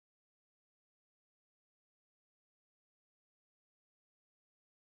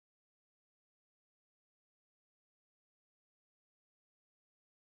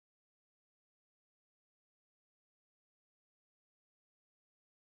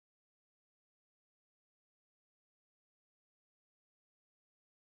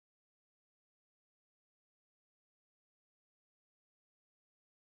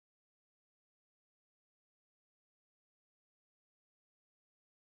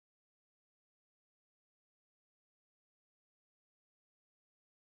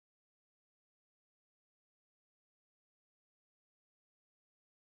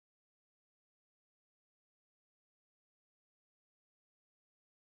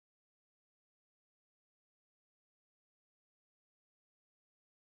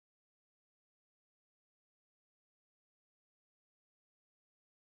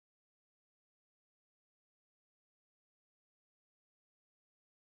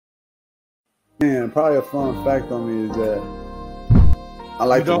And probably a fun fact on me is that I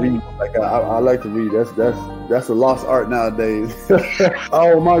like to read. Like I like to read. That's a lost art nowadays.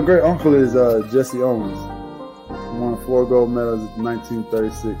 Oh, my great uncle is Jesse Owens. He won 4 gold medals in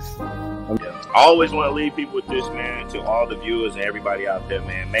 1936. I always want to leave people with this, man, to all the viewers and everybody out there,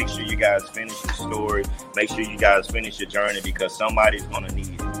 man. Make sure you guys finish the story. Make sure you guys finish your journey because somebody's going to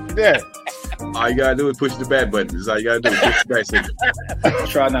need it. Yeah. All you got to do is push the back button. That's all you got to do is push the back signal.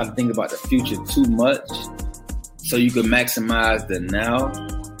 Try not to think about the future too much so you can maximize the now.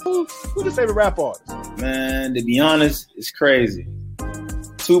 Who's your favorite rap artist? Man, to be honest, it's crazy.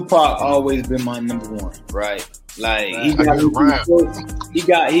 Tupac always been my number one, right? Like he got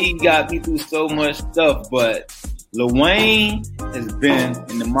me through so much stuff, but Lil Wayne has been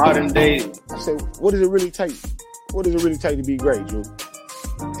in the modern day. I said, what does it really take? What does it really take to be great, Drew?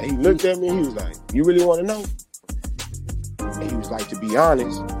 And he looked at me and he was like, you really want to know? And he was like, to be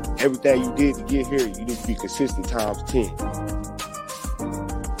honest, everything you did to get here, you need to be consistent times 10.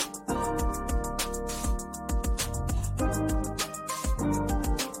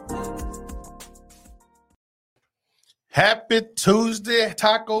 Happy Tuesday,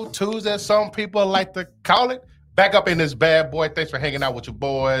 Taco Tuesday, some people like to call it. Back up in this bad boy. Thanks for hanging out with your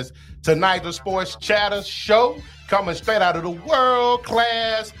boys. Tonight, the Sports Chatter Show coming straight out of the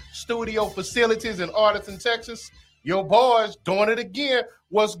world-class studio facilities in Arlington, Texas. Your boys doing it again.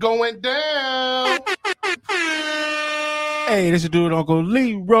 What's going down? Hey, this is dude Uncle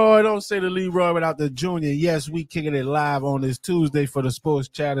Leroy. Don't say the Leroy without the Junior. Yes, we kicking it live on this Tuesday for the Sports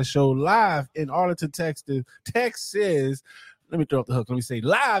Chatter Show live in Arlington, Texas. Let me throw up the hook. Let me say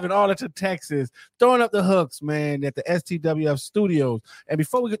live in Arlington, Texas, throwing up the hooks, man, at the STWF Studios. And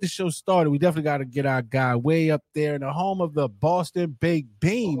before we get the show started, we definitely got to get our guy way up there in the home of the Boston Baked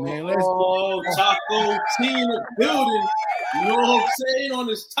Bean, man. Let's go. Taco T in the building. You know what I'm saying? On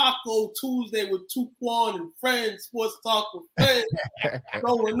this Taco Tuesday with Tuquan and friends, Sports Talk with friends.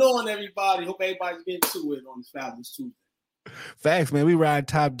 Going on, everybody. Hope everybody's getting to it on this fabulous Tuesday. Facts, man. We ride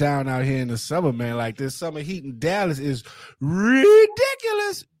top down out here in the summer, man. Like this summer heat in Dallas is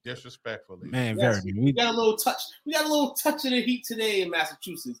ridiculous. Disrespectfully, man. Yes, Very. We got a little touch. We got a little touch of the heat today in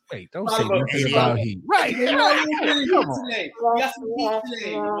Massachusetts. Wait, don't say nothing about heat. Right. We got a little bit of heat today. We got some heat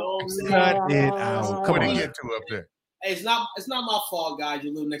today. You know what I'm saying? Cut it out. Come on, get to up there. Hey, it's not my fault, guys.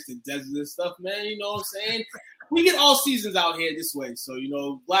 You live next to deserts and stuff, man. You know what I'm saying? We get all seasons out here this way, so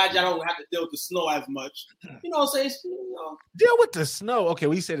glad y'all don't have to deal with the snow as much. You know what I'm saying? Deal with the snow. Okay,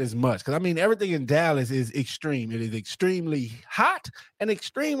 we said as much because everything in Dallas is extreme. It is extremely hot and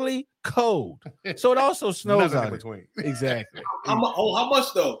extremely cold. So it also snows out in between. Exactly. How much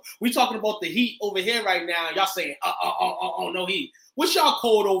though? We talking about the heat over here right now. Y'all saying, no heat. What's y'all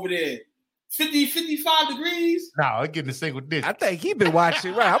cold over there? 50, 55 degrees? No, I'm getting a single digit. I think he been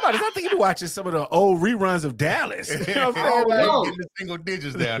watching, right? I think he been watching some of the old reruns of Dallas. You know what I'm saying? Getting the single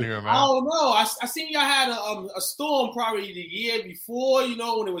digits down here, man. I don't know. I seen y'all had a storm probably the year before,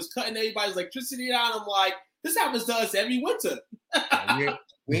 when it was cutting everybody's electricity down. I'm like, this happens to us every winter. Yeah,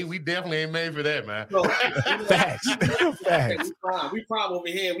 we definitely ain't made for that, man. So, Facts. Facts. We prime over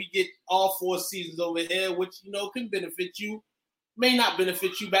here. We get all 4 seasons over here, which, can benefit you. May not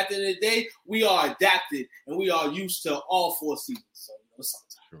benefit you. Back in the day, we are adapted and we are used to all 4 seasons. So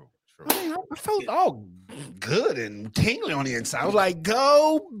sometimes. True. I felt all good and tingly on the inside. I was like,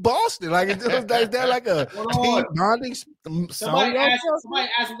 "Go Boston!" Like is that like a team bonding song? Somebody asked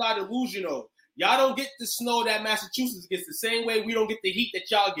about delusional. Y'all don't get the snow that Massachusetts gets the same way we don't get the heat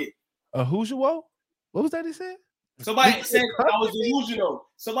that y'all get. Who's your? What was that he said? Somebody said I was delusional.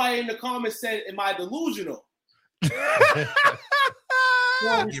 Somebody in the comments said, "Am I delusional?"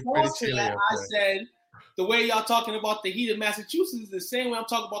 I said, the way y'all talking about the heat of Massachusetts is the same way I'm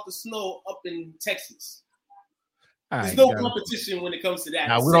talking about the snow up in Texas. There's no competition when it comes to that.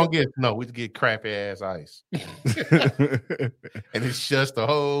 Now, we don't get snow. We get crappy ass ice. And it shuts the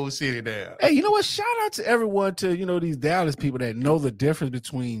whole city down. Hey, you know what? Shout out to everyone, to, these Dallas people that know the difference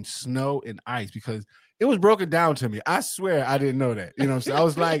between snow and ice because it was broken down to me. I swear I didn't know that. You know what I'm saying? I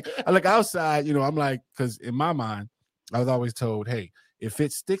was like, I look outside, I'm like, because in my mind, I was always told, hey, if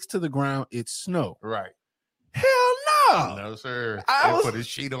it sticks to the ground, it's snow. Right. Hell no. No, sir. I'll put a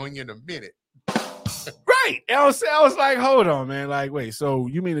sheet on you in a minute. Right. I was like, hold on, man. Like, wait, so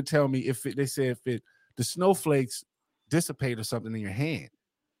you mean to tell me the snowflakes dissipate or something in your hand?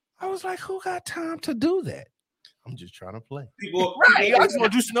 I was like, who got time to do that? I'm just trying to play. Right. I just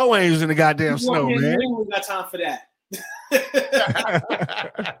want to do snow angels in the goddamn snow, man. We got time for that.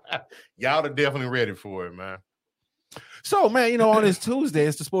 Y'all are definitely ready for it, man. So, man, on this Tuesday,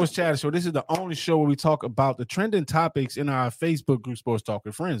 it's the Sports Chatter Show. This is the only show where we talk about the trending topics in our Facebook group, Sports Talk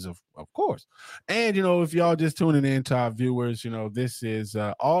with Friends, of course. And, if y'all just tuning in to our viewers, this is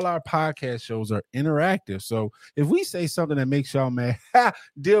all our podcast shows are interactive. So if we say something that makes y'all mad,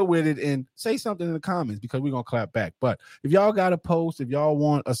 deal with it and say something in the comments because we're going to clap back. But if y'all got a post, if y'all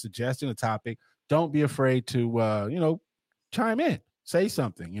want a suggestion, a topic, don't be afraid to, chime in. Say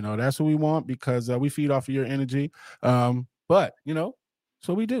something, that's what we want because we feed off of your energy. But,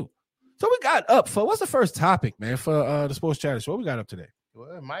 so we do. So we got up for what's the first topic, man, for the Sports Chatter Show? What we got up today?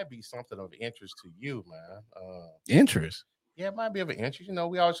 Well, it might be something of interest to you, man. Interest? Yeah, it might be of an interest.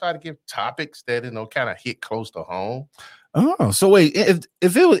 We always try to give topics that, kind of hit close to home. Oh, so wait, if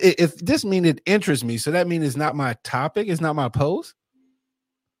this means it interests me, so that means it's not my topic, it's not my post?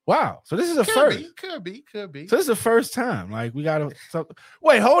 Wow. So this is a first. Could be. So this is the first time. Like we got to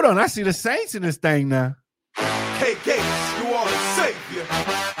wait, hold on. I see the Saints in this thing now. KK, you are the savior.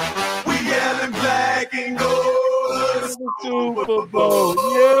 We yelling black and gold. Super Bowl.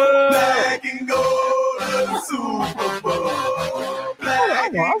 Yeah. Black and gold. Super Bowl. Black I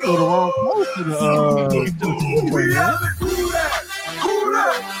go the wrong post to the we yelling who that? Who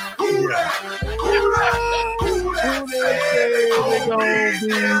that? Who that? Who that? Who that?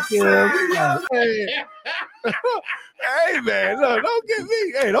 Hey man, look, don't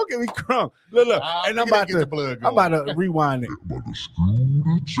get me crunk. Look, and I'm about to rewind it. About to screw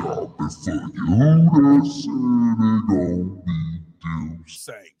the job before you that said it gon' be due.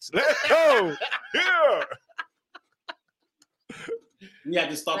 Saints. Let's go. Yeah. You had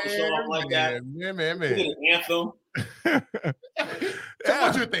to start the show off like that. Man. Get an anthem. So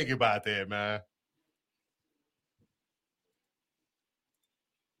what you think about that, man?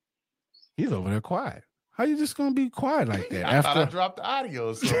 He's over there quiet. How you just gonna be quiet like that? I thought I dropped the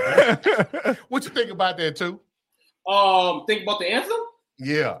audio. So what you think about that too? Think about the anthem?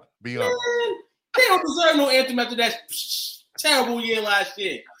 Yeah, be honest. They don't deserve no anthem after that terrible year last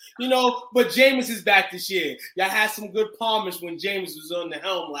year. But Jameis is back this year. Y'all had some good Palmers when Jameis was on the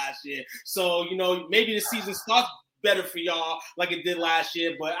helm last year. So, maybe the season starts better for y'all like it did last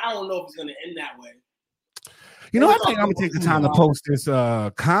year, but I don't know if it's going to end that way. I think I'm going to take the time to post this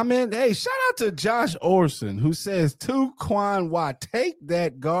comment. Hey, shout out to Josh Orson, who says, Quan Watt, take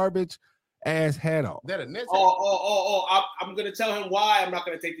that garbage ass hat off. That a Nets I'm going to tell him why I'm not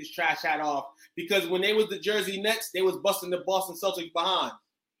going to take this trash hat off. Because when they was the Jersey Nets, they was busting the Boston Celtics behind.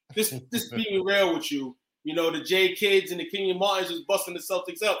 This being real with you. The J Kids and the Kenyon Martins was busting the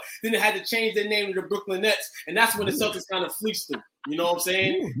Celtics up. Then they had to change their name to the Brooklyn Nets. And that's when the Celtics kind of fleeced them. You know what I'm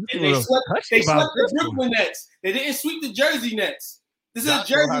saying? And they swept the Brooklyn Nets. They didn't sweep the Jersey Nets. This is a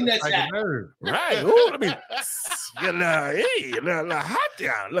Jersey Nets hat. Right. Ooh, let me hot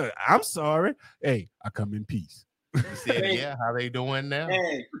down. Look, I'm sorry. Hey, I come in peace. You said, yeah, how they doing now?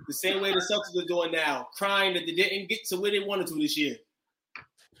 Hey, the same way the Celtics are doing now, crying that they didn't get to where they wanted to this year.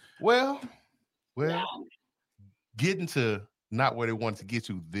 Well, getting to not where they wanted to get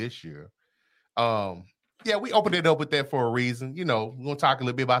to this year. Yeah, we opened it up with that for a reason. We're going to talk a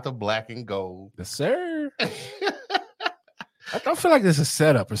little bit about the black and gold. Yes, sir. I don't feel like there's a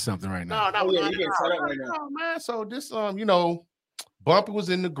setup or something right now. No, you're getting set up right now. No, man. So this, Bumpy was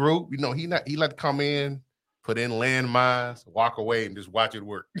in the group. He like to come in, put in landmines, walk away, and just watch it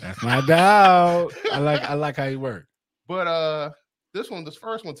work. That's my doubt. I like how he worked. But this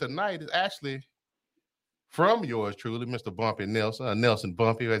first one tonight is actually from yours truly, Mr. Bumpy Nelson, Nelson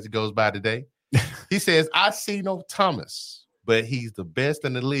Bumpy, as he goes by today. He says, I see no Thomas, but he's the best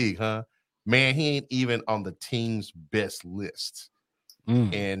in the league, huh? Man, he ain't even on the team's best list.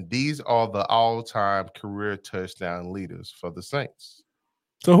 And these are the all-time career touchdown leaders for the Saints.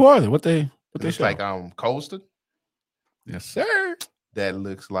 So who are they? What they show? Like Colston. Yes, sir. That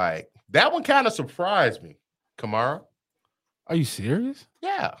looks like that one kind of surprised me. Kamara. Are you serious?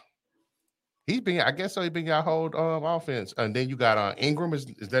 Yeah. He's been your whole offense. And then you got Ingram. Is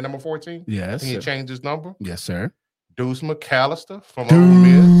that number 14? Yes. He changed his number. Yes, sir. Deuce McAllister from Ole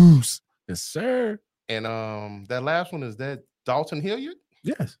Miss. Yes, sir. And that last one is that Dalton Hilliard.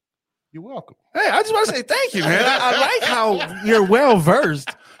 Yes. You're welcome. Hey, I just want to say thank you, man. I like how you're well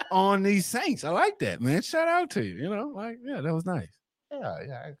versed on these Saints. I like that, man. Shout out to you. That was nice.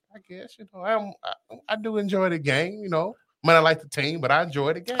 Yeah. I guess I do enjoy the game. I mean, I like the team, but I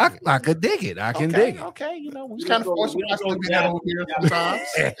enjoy the game. I could dig it. I can dig it. Okay, we kind of force them to be that over here sometimes.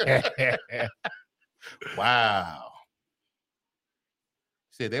 Wow.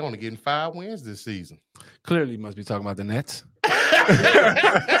 Said they're only getting 5 wins this season. Clearly, must be talking about the Nets.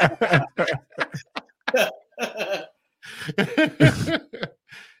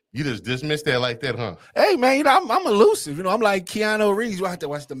 You just dismissed that like that, huh? Hey, man, you know, I'm elusive. You know, I'm like Keanu Reeves. You have to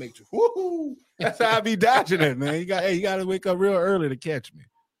watch The Matrix. Woo-hoo. That's how I be dodging it, man. You got to wake up real early to catch me.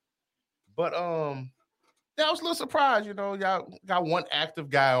 But yeah, I was a little surprised. You know, y'all got one active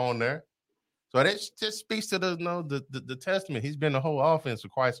guy on there, so that just speaks to the testament. He's been the whole offense for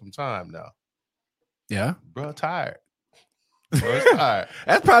quite some time now. Yeah, bro, tired. Bro's tired.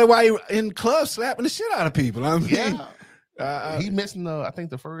 That's probably why he in club slapping the shit out of people. I mean, yeah. He missing I think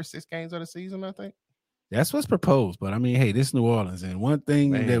the first 6 games of the season. I think that's what's proposed. But I mean, hey, this New Orleans, and one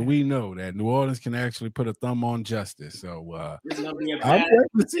thing that we know that New Orleans can actually put a thumb on justice. So it's gonna be I'm waiting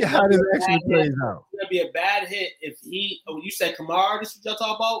to see how this actually plays out. It's gonna be a bad hit if he. Oh, you said Kamara. This is what y'all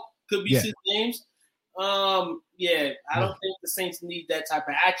talk about. Could be 6 games. Yeah, I don't think the Saints need that type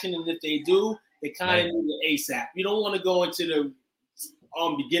of action, and if they do, they kind of need it ASAP. You don't want to go into the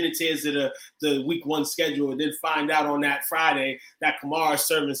beginning tiers of the week 1 schedule and then find out on that Friday that Kamara is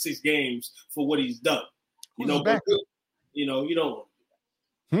serving 6 games for what he's done. You know, but, you know, you don't.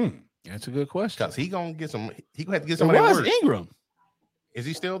 That's a good question. Because he gonna get some. He gonna have to get somebody. It was Ingram. Is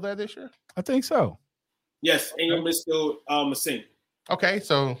he still there this year? I think so. Yes, Ingram is still a senior. Okay,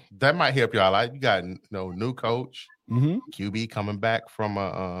 so that might help y'all out. You got new coach, QB coming back from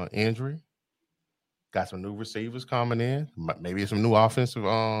a injury. Got some new receivers coming in. Maybe some new offensive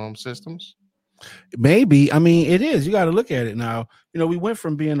systems. Maybe. I mean, it is. You got to look at it now. You know, we went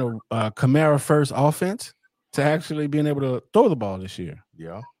from being a Kamara first offense to actually being able to throw the ball this year.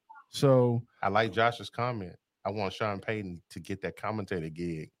 Yeah. So I like Josh's comment. I want Sean Payton to get that commentator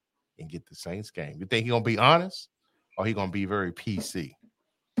gig and get the Saints game. You think he's gonna be honest, or he gonna be very PC?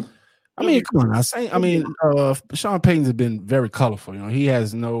 I mean, come on now. Sean Payton has been very colorful. You know, he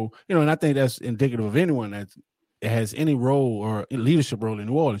has no, and I think that's indicative of anyone that has any role or leadership role in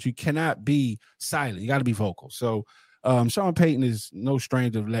New Orleans. You cannot be silent. You got to be vocal. So Sean Payton is no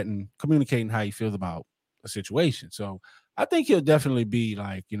stranger of communicating how he feels about a situation. So I think he'll definitely be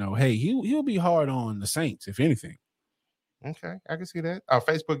like, hey, he'll be hard on the Saints, if anything. Okay, I can see that. Our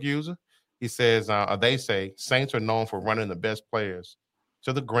Facebook user, he says, they say Saints are known for running the best players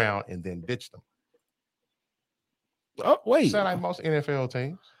to the ground and then ditch them. Oh, wait. Sound like most NFL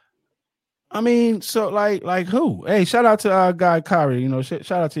teams. I mean, so like who? Hey, shout out to our guy Kyrie.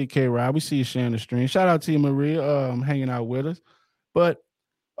 Shout out to you, K-Rod. We see you sharing the stream. Shout out to you, Maria, hanging out with us. But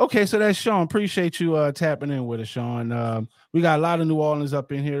okay, so that's Sean. Appreciate you tapping in with us, Sean. We got a lot of New Orleans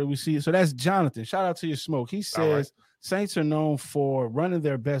up in here. We see. So that's Jonathan. Shout out to your smoke. He says Saints are known for running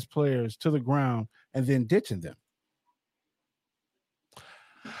their best players to the ground and then ditching them.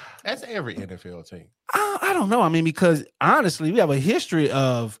 That's every NFL team. I don't know. I mean, because honestly, we have a history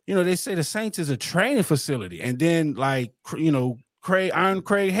of, they say the Saints is a training facility. And then Craig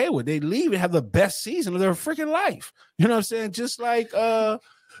Hayward, they leave and have the best season of their freaking life. You know what I'm saying? Just like, the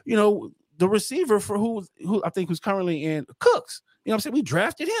receiver for who I think who's currently in Cooks. You know what I'm saying? We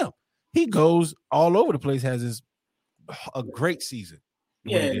drafted him. He goes all over the place, has a great season.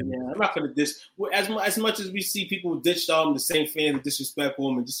 Yeah. I'm not gonna as much as we see people ditch the same fans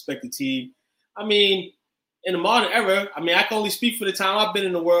disrespectful him and disrespect the team. I mean, in the modern era, I can only speak for the time I've been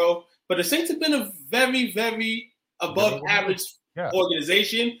in the world, but the Saints have been a very, very above average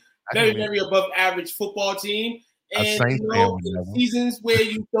organization, very, very above average football team. And in seasons where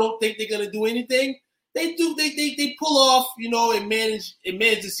you don't think they're gonna do anything, they do. They pull off, and manage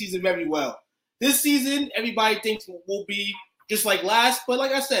the season very well. This season, everybody thinks will be just like last, but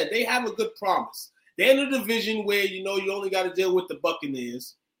like I said, they have a good promise. They're in a division where you only got to deal with the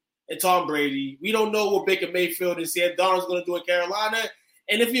Buccaneers and Tom Brady. We don't know what Baker Mayfield and Sam Darnold's going to do in Carolina.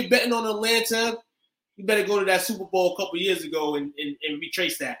 And if you're betting on Atlanta, you better go to that Super Bowl a couple years ago and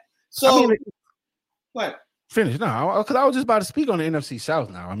retrace that. So, what? Finish now, because I was just about to speak on the NFC South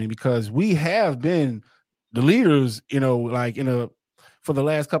now. I mean, because we have been the leaders, for the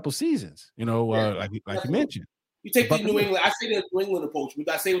last couple seasons. Like you mentioned. You take the New England. I say the New England approach.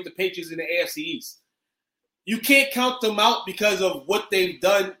 I say with the Patriots in the AFC East. You can't count them out because of what they've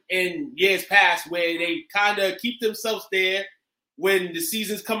done in years past, where they kind of keep themselves there when the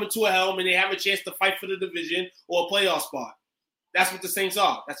season's coming to a helm and they have a chance to fight for the division or a playoff spot. That's what the Saints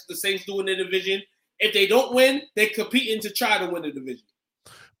are. That's what the Saints do in the division. If they don't win, they're competing to try to win the division.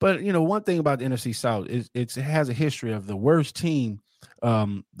 But, one thing about the NFC South is it has a history of the worst team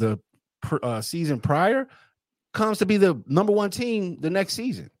the season prior comes to be the number one team the next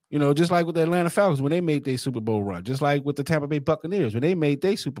season. Just like with the Atlanta Falcons when they made their Super Bowl run, just like with the Tampa Bay Buccaneers when they made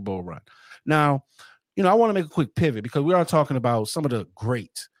their Super Bowl run. Now, I want to make a quick pivot because we are talking about some of the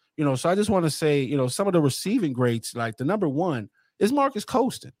greats, so I just want to say, some of the receiving greats, like the number one is Marcus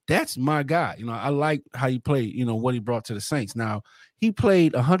Colston. That's my guy. You know, I like how he played, you know, what he brought to the Saints. Now, he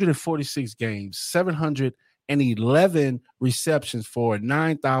played 146 games, 711 receptions for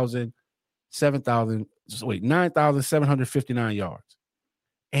 9,759 yards.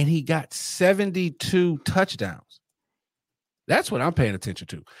 And he got 72 touchdowns. That's what I'm paying attention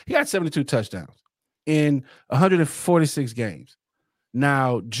to. He got 72 touchdowns in 146 games.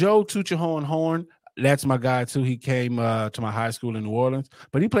 Now, Joe Tuchahorn, that's my guy too. He came to my high school in New Orleans,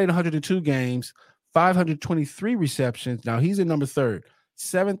 but he played 102 games, 523 receptions. Now he's in number 3rd,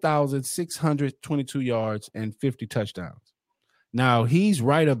 7,622 yards and 50 touchdowns. Now he's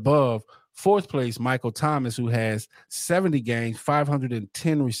right above 4th place Michael Thomas, who has 70 games,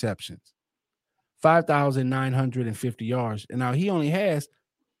 510 receptions, 5,950 yards. And now he only has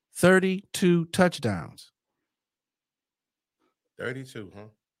 32 touchdowns. 32, huh?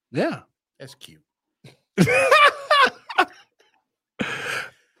 Yeah. That's cute.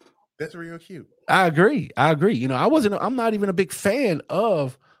 That's real cute. I agree. You know, I'm not even a big fan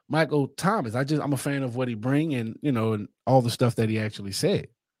of Michael Thomas. I'm a fan of what he bring and, you know, and all the stuff that he actually said.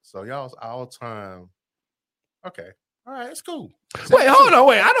 So y'all's all time. Okay. All right. It's cool. Wait, hold on.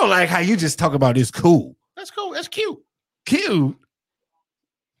 Wait, I don't like how you just talk about this cool. That's cool. That's cute. Cute?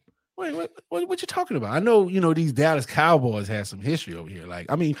 Wait, what you talking about? I know, you know, these Dallas Cowboys have some history over here. Like,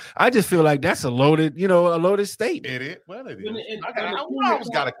 I mean, I just feel like that's a loaded statement. It is. Well, it is. I always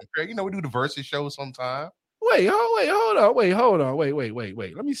got to compare. You know, we do the versus show sometime. Hold on.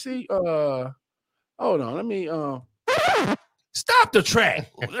 Wait. Let me see. Hold on. Let me stop the track.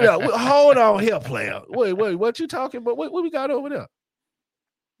 Hold on here, player. Wait. What you talking about? What we got over there?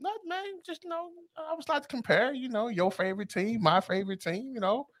 Nothing, man. Just, you know, I was like to compare, you know, your favorite team, my favorite team, you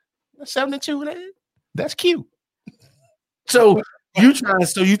know, 72. That's cute. So you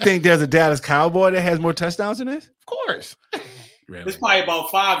think there's a Dallas Cowboy that has more touchdowns than this? Of course. Really? There's probably about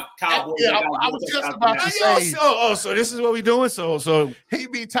 5 Cowboys. Yeah, I was just about to say. So this is what we doing. So he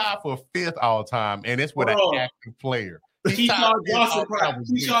be tied for 5th all time, and it's with an active player. Keyshawn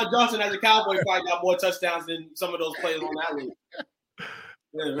Johnson as a Cowboy probably got more touchdowns than some of those players on that league.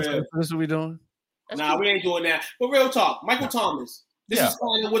 Yeah, this is what we doing? Nah, we ain't doing that. But real talk, Michael Thomas. This is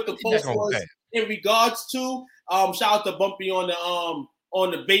kind of what the post was in regards to. Shout out to Bumpy on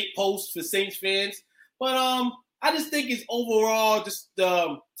the bait post for Saints fans. But I just think it's overall just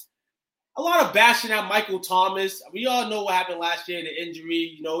a lot of bashing at Michael Thomas. We all know what happened last year, the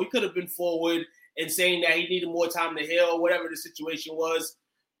injury. You know, he could have been forward and saying that he needed more time to heal, whatever the situation was.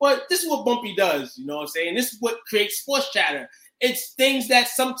 But this is what Bumpy does. You know what I'm saying? This is what creates sports chatter. It's things that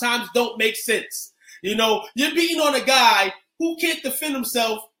sometimes don't make sense. You know, you're beating on a guy who can't defend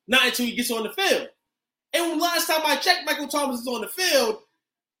himself not until he gets on the field. And last time I checked, Michael Thomas is on the field.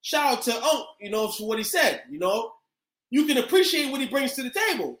 Shout out to Unc, you know, for what he said. You know, you can appreciate what he brings to the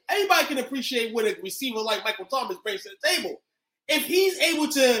table. Anybody can appreciate what a receiver like Michael Thomas brings to the table. If he's able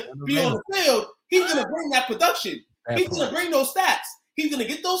to be on the field, he's going to bring that production. He's going to bring those stats. He's going to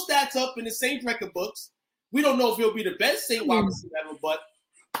get those stats up in the Saints record books. We don't know if he'll be the best Saint wide receiver ever, but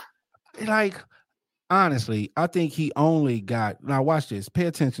like, honestly, I think he only got. Now, watch this. Pay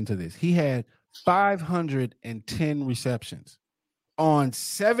attention to this. He had 510 receptions on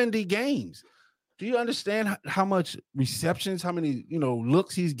 70 games. Do you understand how much receptions, how many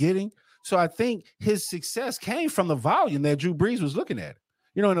looks he's getting? So I think his success came from the volume that Drew Brees was looking at.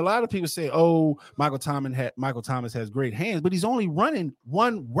 And a lot of people say, "Oh, Michael Thomas has great hands," but he's only running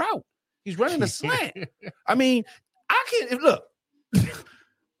one route. He's running a slant. I mean, I can't look.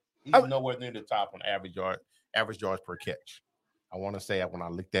 He's nowhere near the top on average yards per catch. I want to say when I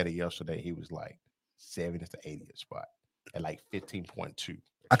looked at it yesterday, he was like 70th to 80th spot at like 15.2.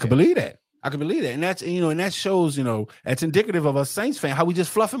 I can believe that. And that's and that shows that's indicative of a Saints fan how we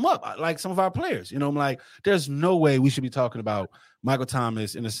just fluff him up like some of our players. I'm like, there's no way we should be talking about Michael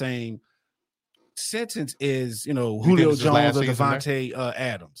Thomas in the same sentence as Julio Jones or Devontae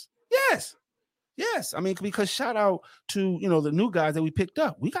Adams. Yes. I mean, because shout out to the new guys that we picked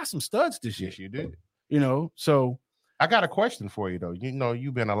up. We got some studs this year. Yes, you did. So I got a question for you though.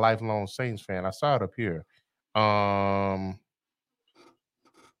 You've been a lifelong Saints fan. I saw it up here.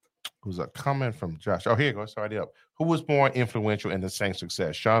 Who's a comment from Josh? Oh, here you go. Start it up. Who was more influential in the Saints'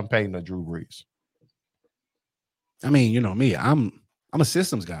 success, Sean Payton or Drew Brees? I mean, me. I'm a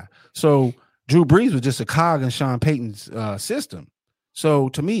systems guy. So Drew Brees was just a cog in Sean Payton's system. So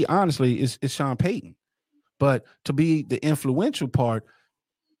to me, honestly, it's Sean Payton. But to be the influential part,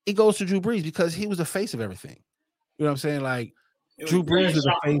 it goes to Drew Brees because he was the face of everything. You know what I'm saying? Like Drew Brees is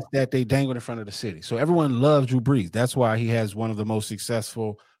the face that they dangled in front of the city. So everyone loves Drew Brees. That's why he has one of the most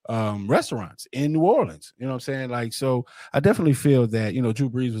successful restaurants in New Orleans. You know what I'm saying? Like, so I definitely feel that, you know, Drew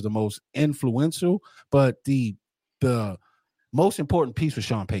Brees was the most influential, but the most important piece was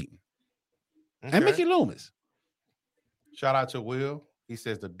Sean Payton and Mickey Loomis. Shout out to Will. He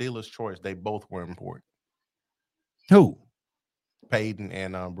says the dealer's choice. They both were important. Who? Payton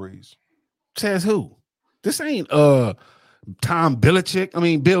and Brees. Says who? This ain't Tom Belichick. I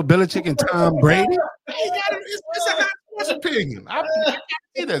mean, Bill Belichick and Tom Brady. It's a sports opinion. I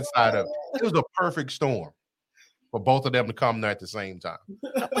see that side of it. It was a perfect storm for both of them to come there at the same time.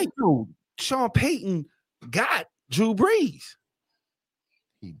 Wait, no, Sean Payton got Drew Brees.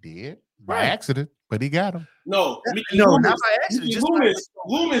 He did by accident, but he got him. No, not by accident.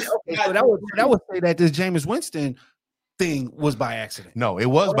 Loomis. Okay, so that would say that this Jameis Winston thing was by accident. No, it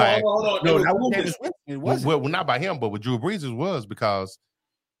was by accident. Hold on. No, that was Jameis Winston. It wasn't. Well, not by him, but with Drew Brees it was because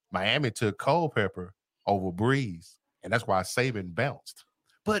Miami took Culpepper over Brees, and that's why Saban bounced.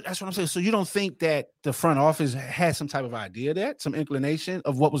 But that's what I'm saying. So you don't think that the front office had some type of idea, that some inclination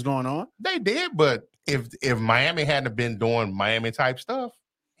of what was going on? They did, but if Miami hadn't been doing Miami type stuff,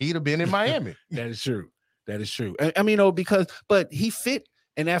 he'd have been in Miami. That is true. That is true. I mean, but he fit,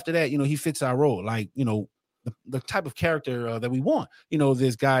 and after that, he fits our role. Like, the type of character that we want.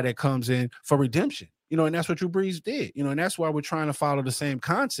 This guy that comes in for redemption. And that's what Drew Brees did. And that's why we're trying to follow the same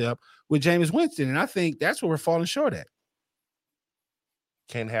concept with Jameis Winston. And I think that's what we're falling short at.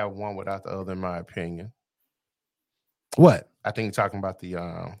 Can't have one without the other, in my opinion. What? I think you're talking about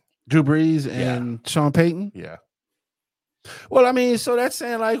the Drew Brees and Sean Payton? Yeah. Well, I mean, so that's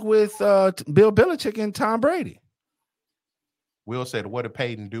saying like with Bill Belichick and Tom Brady. Will said, what did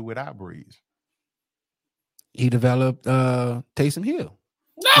Payton do without Brees? He developed Taysom Hill.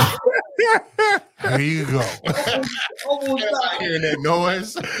 No! There you go. Almost hearing that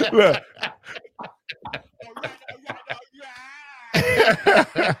noise. Look.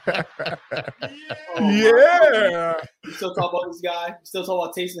 Yeah. You still talk about this guy? You still talk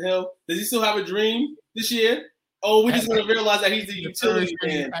about Taysom Hill? Does he still have a dream this year? Oh, we're just going to realize that he's the utility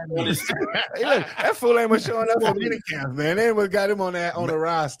man. Hey, look, that fool ain't was showing up for mini camps, man. They ain't got him on the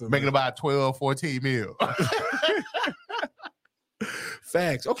roster. Making about 12, 14 mil.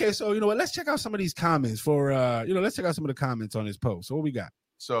 Facts. Okay, so you know what? Let's check out some of these comments for let's check out some of the comments on this post. So what we got?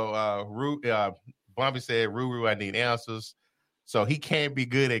 So Bobby said, Ruru, I need answers. So he can't be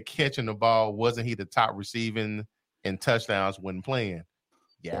good at catching the ball. Wasn't he the top receiving in touchdowns when playing?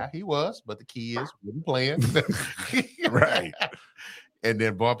 Yeah, he was, but the key is wasn't playing. Right. And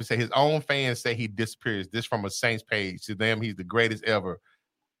then Bumpy said his own fans say he disappears. This from a Saints page. To them, he's the greatest ever.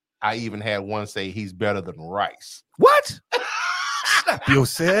 I even had one say he's better than Rice. What? Slap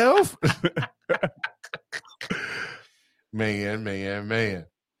yourself. Man.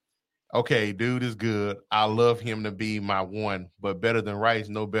 Okay, dude is good. I love him to be my one, but better than Rice,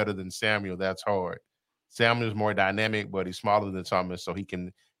 no better than Samuel. That's hard. Samuel's more dynamic, but he's smaller than Thomas, so he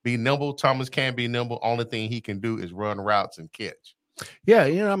can be nimble. Thomas can be nimble. Only thing he can do is run routes and catch. Yeah,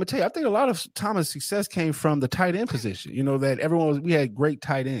 I'm gonna tell you, I think a lot of Thomas' success came from the tight end position. That we had great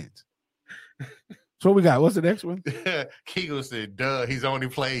tight ends. So what we got? What's the next one? Kegel said, duh, he's only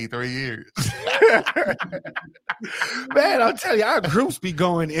played 3 years. Man, I'll tell you, our groups be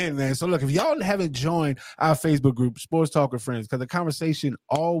going in, man. So look, if y'all haven't joined our Facebook group, Sports Talk with Friends, because the conversation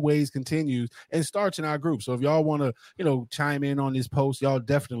always continues and starts in our group. So if y'all want to, chime in on this post, y'all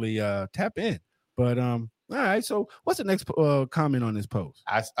definitely tap in. But all right, so what's the next comment on this post?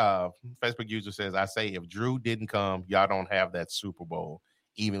 Facebook user says, I say if Drew didn't come, y'all don't have that Super Bowl.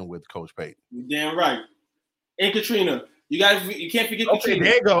 Even with Coach Payton. You're damn right. And Katrina. You can't forget Katrina.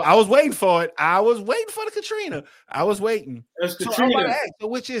 There you go. I was waiting for it. I was waiting for the Katrina. I was waiting. It's Katrina. So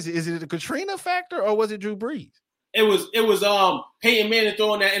which is it? Is it the Katrina factor or was it Drew Brees? It was Peyton Manning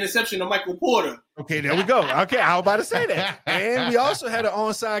throwing that interception to Michael Porter. Okay, there we go. Okay, I was about to say that. And we also had an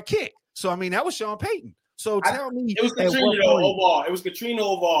onside kick. So I mean that was Sean Payton. So tell me, it was Katrina overall. It was Katrina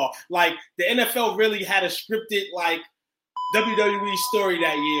overall. Like the NFL really had a scripted WWE story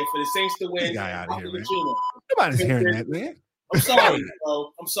that year for the Saints to win. Guy out of here, man. Nobody's hearing that, man.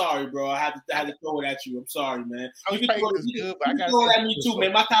 I'm sorry, bro. I had to throw it at you. I'm sorry, man. You can throw it at me too,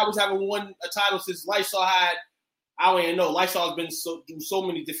 man. My Cowboys haven't won a title since Lysol had. I don't even know. Lysol's been through so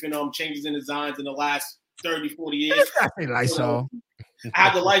many different changes in designs in the last 30, 40 years. I say Lysol. I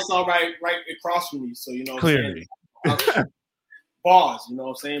have the Lysol right across from me, so clearly. Bars, you know what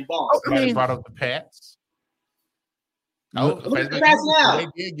I'm saying? Bars. Somebody brought up the Pats. They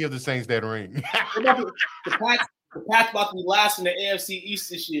did give the Saints that ring. The Pats about to be last in the AFC East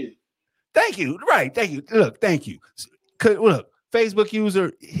this year. Thank you. Right. Thank you. Look, thank you. Look, Facebook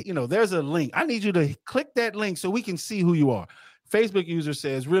user, there's a link. I need you to click that link so we can see who you are. Facebook user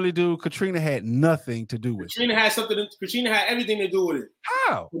says, really, dude, Katrina had nothing to do with it. Katrina had everything to do with it.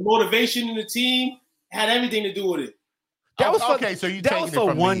 How? The motivation in the team had everything to do with it. That was for, okay, so you that taking was it for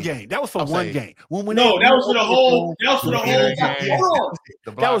from one me. game. That was for I'm one saying- game. That was for the whole. That was for the whole. Yeah. Hold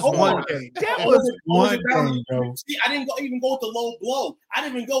on. That was Hold one on. game. That What was it- what one it, Bounty? game, bro. See, I didn't even go with the low blow. I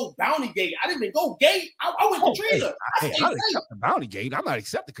didn't even go Bounty Gate. I didn't even go Gate. I went Katrina. I Hey, stayed I'll safe. accept the Bounty Gate. I'm not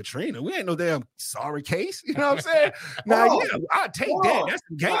accepting Katrina. We ain't no damn sorry case. You know what I'm saying? Now, Hold yeah, on. I'll take Hold that. on. That's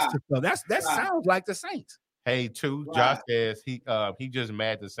some gangster stuff. That Right. sounds like the Saints. Hey, too. Right. Josh says he just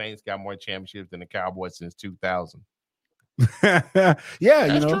mad the Saints got more championships than the Cowboys since 2000. Yeah,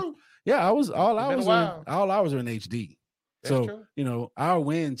 That's you know. true. Yeah, all It's been a while. I was in HD. That's So true. you know, our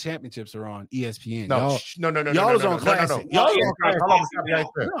win championships are on ESPN. No, Y'all, no. y'all is on Classic. Y'all is on Classic. Hold on, stop right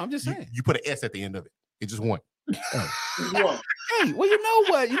there. No, I'm just saying. You put an S at the end of it. It just won. Hey, well,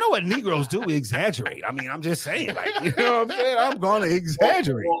 you know what Negroes do? We exaggerate. I mean, I'm just saying, like, you know what I'm saying? I'm going to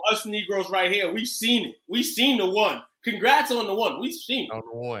exaggerate. Well, us Negroes right here, we've seen it. We've seen the one. Congrats on the one. We've seen it. On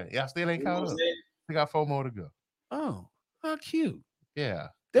the one. Y'all still ain't You know caught what up. I'm saying? We got 4 more to go. Oh, how cute. Yeah.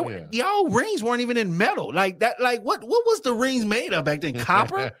 They were, y'all rings weren't even in metal. Like that, like what was the rings made of back then?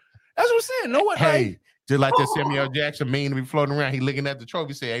 Copper? That's what I'm saying. No one Hey, just like that Samuel Jackson meme to be floating around. He looking at the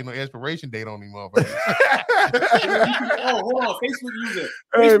trophy, say ain't no expiration date on him, motherfucker. Oh, hold on. Facebook user.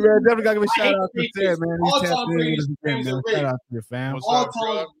 Hey man, definitely gotta give a I hate shout out to the Ted, man. He's All tapped time in with rings, us again, rings man. are Shout rigged. out to your fam. What's All up,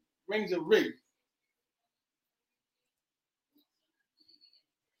 time Drug? rings are rigged.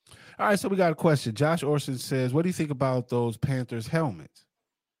 All right, so we got a question. Josh Orson says, "What do you think about those Panthers helmets?"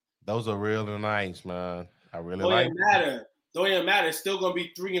 Those are really nice, man. I really Don't like even matter. Don't even matter. It's still gonna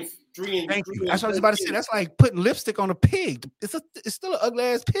be 3 and 3 and Thank 3 you. and That's what I was about to say. 13. That's like putting lipstick on a pig. It's still an ugly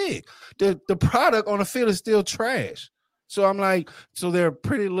ass pig. The product on the field is still trash. So I'm like, so they're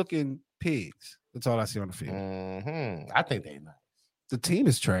pretty looking pigs. That's all I see on the field. I think they nice. The team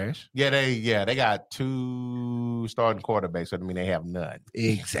is trash. Yeah, they got 2 starting quarterbacks. So I mean, they have none.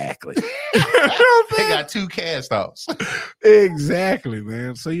 Exactly. They got 2 cast-offs. Exactly,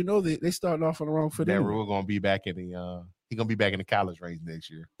 man. So you know they starting off on the wrong foot. That Anyway. rule gonna be back in the he gonna be back in the college race next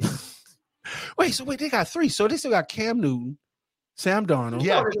year. Wait, they got 3. So they still got Cam Newton, Sam Darnold.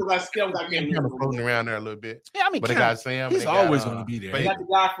 Yeah. Still got Cam kind of floating around there a little bit. Yeah, I mean, But they Cam, got Sam. he's they got, always going to be there. They got the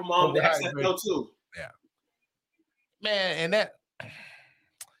guy from the XFL too. Man, and that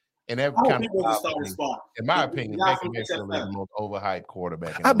I hope kind he was a starting spot. in my opinion, The guy Baker from Mayfield is XFL. the most overhyped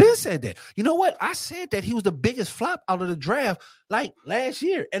quarterback. in I've the been league. said that. You know what? I said that he was the biggest flop out of the draft like last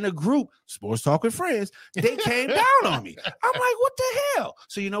year. And the group, Sports Talk with Friends, they came down on me. I'm like, what the hell?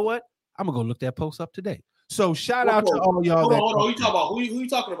 So you know what? I'm gonna go look that post up today. So shout out to all y'all Hold that, on. Who you talking about? Who you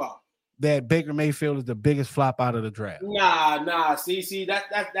talking about? that Baker Mayfield is the biggest flop out of the draft. Nah. See,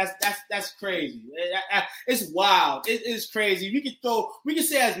 that's crazy. It's wild. It's crazy. We can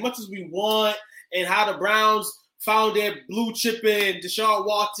say as much as we want and how the Browns found their blue chip in Deshaun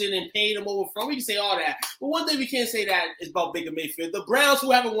Watson and paid him over front. We can say all that. But one thing we can't say that is about Baker Mayfield. The Browns,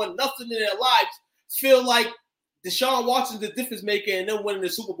 who haven't won nothing in their lives, feel like Deshaun Watson's the difference maker and them winning the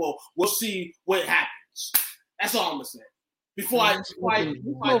Super Bowl. We'll see what happens. That's all I'm gonna say. Before I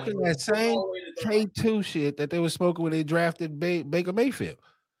Smoking that same K2 shit that they were smoking when they drafted Baker Mayfield.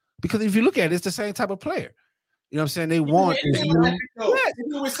 Because if you look at it, it's the same type of player. You know what I'm saying? They want They this could new.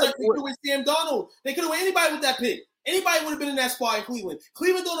 have with Sam Donald. They could have with anybody with that pick. Anybody would have been in that spot in Cleveland.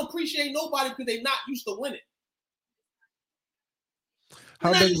 Cleveland don't appreciate nobody because they're not used to winning.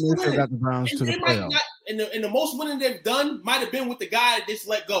 How Baker Mayfield got the Browns to the playoffs? And the most winning they've done might have been with the guy that just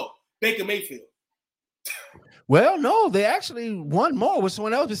let go, Baker Mayfield. Well, no, they actually won more with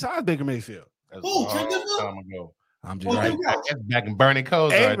someone else besides Baker Mayfield. That's Who, a Trent long Dilfer? time ago. I'm just right. That's back in Burning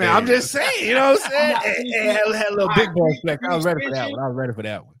Codes. Hey, right man, there. I'm just saying, you know what I'm saying? Hey, had a little big boy flex. I was ready for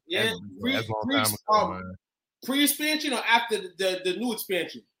that one. Yeah, That's a long time ago, man. Pre-expansion or after the new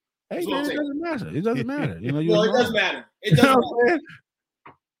expansion? Hey, That's what man, I'm it saying. doesn't matter. It doesn't matter. You know, No, it does matter. It does matter.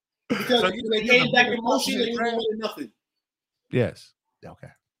 Because So they came back in motion and you didn't win nothing. Yes. Okay.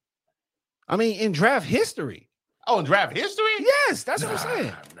 I mean, in draft history. Oh, in draft history? Yes, that's what I'm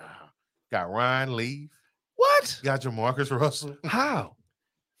saying. Nah. Got Ryan Leaf. What? Got Jamarcus Russell. How?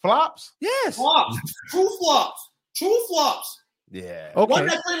 Flops? Yes. Flops. True flops. True flops. Yeah. Okay. One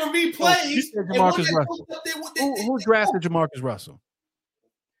that played on You replays. said and one Jamarcus that Russell. up there with Who drafted Jamarcus Russell?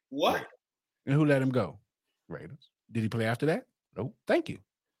 What? And who let him go? Raiders. Did he play after that? Nope. Thank you.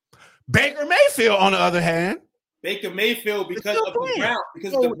 Baker Mayfield, on the other hand. Baker Mayfield because still of the playing. Brown.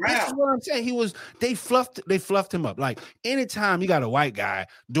 Because So of the this Brown. is what I'm saying. They fluffed him up. Like anytime you got a white guy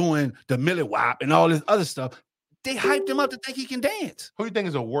doing the Millie Wop and all this other stuff, they hyped him up to think he can dance. Who do you think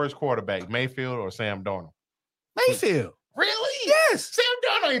is a worse quarterback, Mayfield or Sam Darnold? Mayfield. Really? Yes. Sam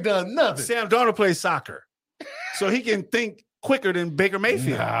Darnold ain't done nothing. Sam Darnold plays soccer, so he can think quicker than Baker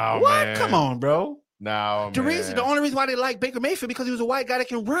Mayfield. No, what? man. Come on, bro. No, The only reason why they like Baker Mayfield because he was a white guy that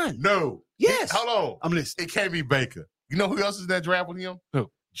can run. No. Yes. Hold on. I'm listening. It can't be Baker. You know who else is in that draft with him? Who?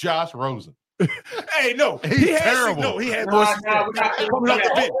 Josh Rosen. Hey, no. He's terrible. No, he had more. We're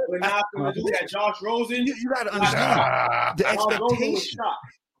not going to do that. Josh Rosen. You got to understand the Josh Rosen was expectation. shot.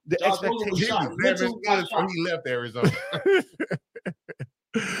 The Josh Rosen was expectation. shot. Mitchell got Good shot. when he left Arizona.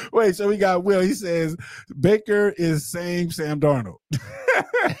 Wait, so we got Will. He says Baker is same Sam Darnold.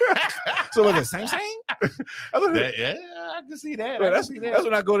 So look at same. Yeah, I can see that. That's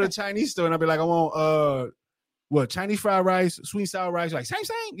when I go to the Chinese store and I'll be like, I want Chinese fried rice, sweet and sour rice. Like, same?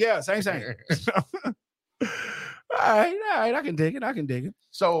 Yeah, same. All right, I can dig it.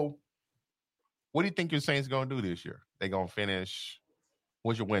 So, what do you think your Saints going to do this year? They going to finish,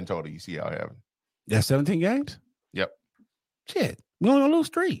 what's your win total you see y'all having? That's 17 games? Yep. Shit, we only gonna lose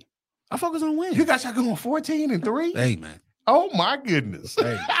 3. I focus on wins. You got y'all going 14-3? Hey, man. Oh, my goodness.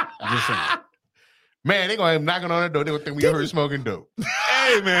 Hey, I'm just saying. Man, they going to knocking on the door. They going to think we heard smoking dope.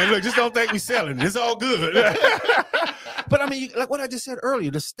 Hey, man, look, just don't think we selling. It's all good. But I mean, like what I just said earlier,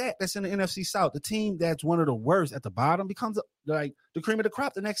 the stat that's in the NFC South, the team that's one of the worst at the bottom becomes like the cream of the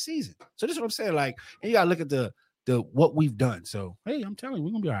crop the next season. So this is what I'm saying. Like, and you gotta look at the what we've done. So hey, I'm telling you,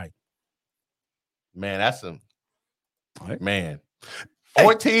 we're gonna be all right. Man, that's a right. Man.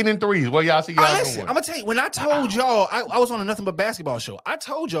 14-3 is what y'all see y'all Listen, doing. I'm gonna tell you, when I told y'all, I was on a Nothing But Basketball show. I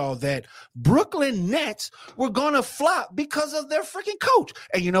told y'all that Brooklyn Nets were gonna flop because of their freaking coach.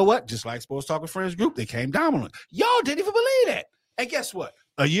 And you know what? Just like Sports Talk with Friends Group, they came down on it. Y'all didn't even believe that. And guess what?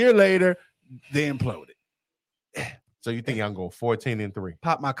 A year later, they imploded. So you think y'all go 14-3?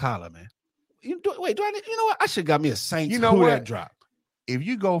 Pop my collar, man. Do I need, you know what? I should got me a Saints. You know what? That drop. If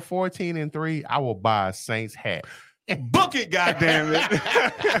you go 14-3, I will buy a Saints hat. Book it, goddamn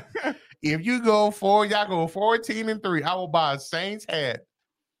it. If you go 14-3, I will buy a Saints hat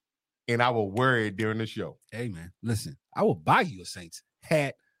and I will wear it during the show. Hey, man, listen, I will buy you a Saints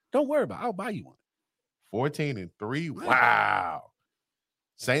hat. Don't worry about it. I'll buy you one. 14-3. Wow.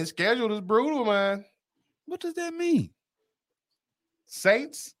 Saints schedule is brutal, man. What does that mean?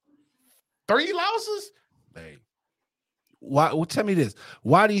 Saints, 3 losses? Hey. Why? Well, tell me this.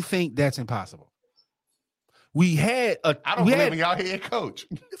 Why do you think that's impossible? We had a. I don't believe in y'all head coach.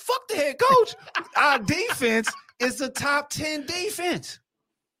 Fuck the head coach. Our defense is the top 10 defense.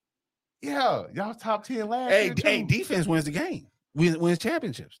 Yeah, y'all top 10 last year. Hey, defense wins the game. Wins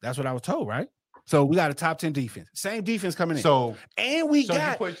championships. That's what I was told, right? So we got a top 10 defense. Same defense coming in. So we you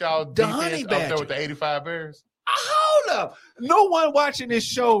put y'all the defense Honey up there Badger with the 85 Bears? Hold up. No one watching this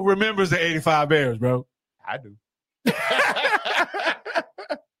show remembers the 85 Bears, bro. I do.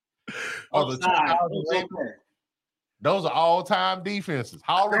 Those are all-time defenses.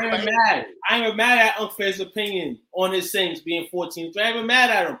 I ain't even mad at Unfair's opinion on his Saints being 14. I ain't even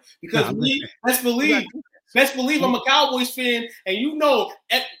mad at him because let's believe I'm a Cowboys fan, and you know,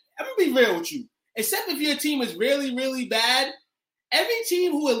 I'm gonna be real with you. Except if your team is really, really bad, every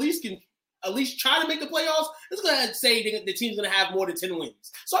team who at least try to make the playoffs is gonna say the team's gonna have more than 10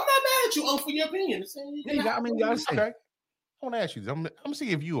 wins. So I'm not mad at you, for your opinion. Y'all say. Okay. I want to ask you. I'm gonna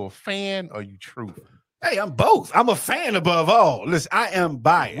see if you a fan or you true. Hey, I'm both. I'm a fan above all. Listen, I am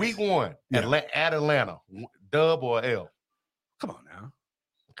biased. Week 1 at Atlanta, dub or L? Come on now.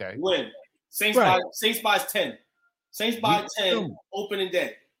 Okay. Win. Saints by 10. Saints by 10. Opening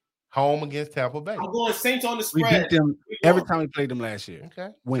day. Home against Tampa Bay. I'm going Saints on the We spread. beat them every time we played them last year. Okay.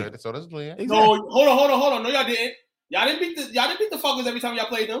 Win. So that's win. Exactly. No, hold on. No, y'all didn't. Y'all didn't beat the fuckers every time y'all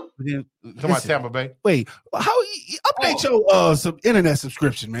played them. Come on, Tampa Bay. Wait, how update your some internet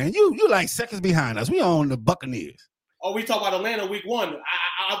subscription, man? You like seconds behind us. We on the Buccaneers. Oh, we talk about Atlanta week 1.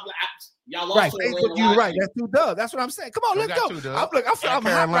 Y'all lost. Right, you're right. That's 2 dubs. That's what I'm saying. Come on, let's go. I'm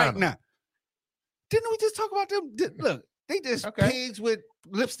hot right now. Didn't we just talk about them? Look, they just pigs with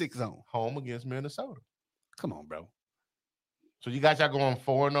lipsticks on. Home against Minnesota. Come on, bro. So you got y'all going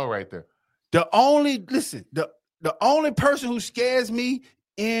 4-0 right there. The only person who scares me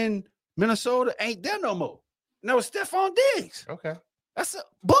in Minnesota ain't there no more. No, Stephon Diggs. Okay. That's a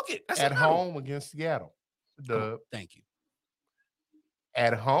book it. That's at home against Seattle. Thank you.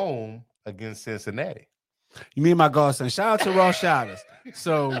 At home against Cincinnati. You mean my godson? Shout out to Ross Shivers.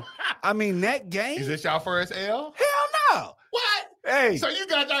 So, I mean, that game. Is this y'all first L? Hell no. What? Hey. So you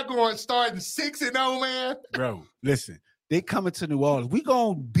got y'all going starting 6-0, man? Bro, listen. They coming to New Orleans. We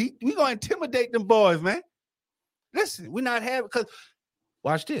gonna intimidate them boys, man. Listen, we're not having because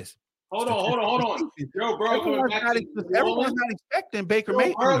watch this. Hold on. Joe Burrow coming back to New everyone's Orleans. not expecting Baker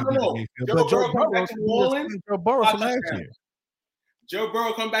Mayfield. Joe Burrow coming back to New Orleans. Joe Burrow from last year. Joe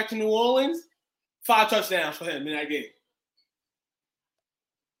Burrow come back to New Orleans, 5 touchdowns for him in that game.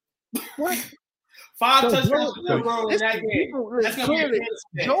 What? 5 So touchdowns for Joe Burrow in that game. That's gonna be a Clearly,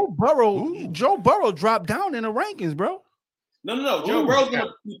 fantasy Joe Burrow dropped down in the rankings, bro. No. Joe Burrow's gonna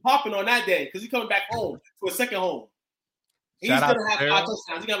be popping on that day because he's coming back home to a second home. He's Shout out gonna have to 5 Harold.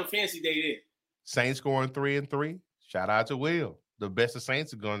 touchdowns. He's gonna have a fancy day there. Saints scoring 3-3. Shout out to Will. The best of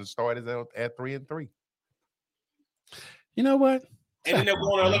Saints are going to start is at 3-3. You know what? And then they're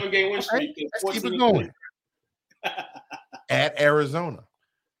going on an 11-game win streak. Let's keep it going. At Arizona.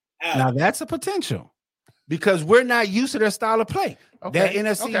 Now that's a potential because we're not used to their style of play. That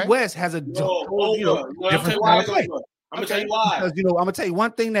NFC West has a different style of play. I'm gonna tell you why. Because I'm gonna tell you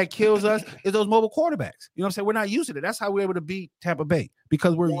one thing that kills us is those mobile quarterbacks. You know what I'm saying? We're not used to it. That's how we're able to beat Tampa Bay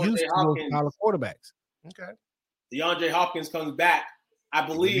because we're used to those style of quarterbacks. Okay. DeAndre Hopkins comes back, I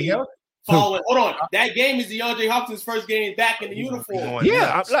believe. Following, hold on, that game is DeAndre Hopkins' first game back in the uniform.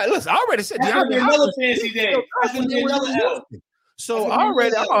 Yeah, listen, I already said that's gonna be DeAndre another Hopkins. fancy day. That's gonna be another L. So I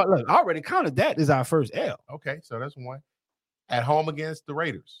already counted that as our first L. Okay, so that's one. At home against the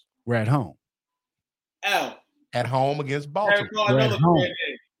Raiders. We're at home. L. At home against Baltimore. We're at home.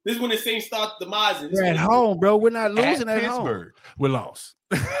 This is when the Saints start demising. We're at home, bro. We're not losing at home. Pittsburgh. We're lost.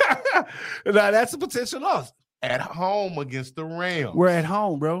 Now that's a potential loss. At home against the Rams. We're at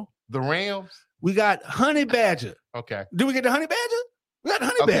home, bro. The Rams. We got Honey Badger. Okay. Do we get the Honey Badger? We got the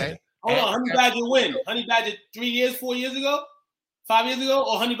Honey Badger. Hold on, Honey Badger win. Honey Badger 3 years, 4 years ago, 5 years ago,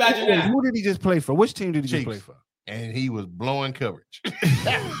 or Honey Badger now? Who did he just play for? Which team did he just play for? And he was blowing coverage.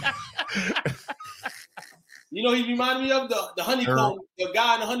 You know, he reminded me of the honeycomb, the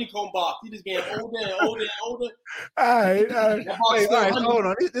guy in the honeycomb box. He just getting older and older and older. All right. Wait, all right, hold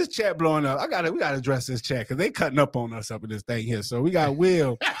on. This chat blowing up. We gotta address this chat because they cutting up on us up in this thing here. So we got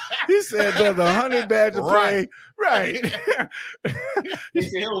Will. He said does the Honey Badger play? Right. He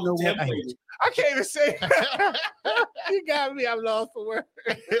said, I can't even say it. You got me. I'm lost for words.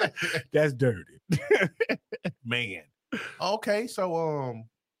 That's dirty. Man. Okay, so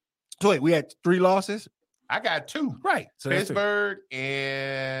wait, we had 3 losses? I got 2. Right. So Pittsburgh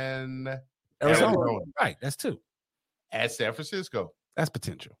and Arizona. Right, that's 2. At San Francisco. That's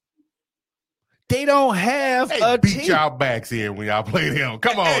potential. They don't have a beat team. y'all backs here when y'all play them.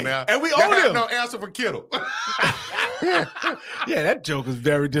 Come on now. And we Y'all own have them. no answer for Kittle. Yeah, that joke is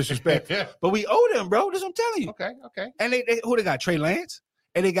very disrespectful. But we owe them, bro. That's what I'm telling you. Okay. And they who they got? Trey Lance.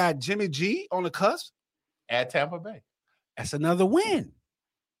 And they got Jimmy G on the cusp. At Tampa Bay. That's another win.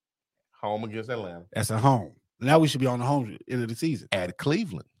 Home against Atlanta. That's a home. Now we should be on the home end of the season. At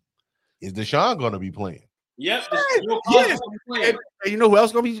Cleveland. Is Deshaun going to be playing? Yep. Yes. And you know who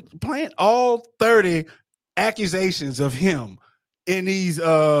else going to be playing? All 30 accusations of him in these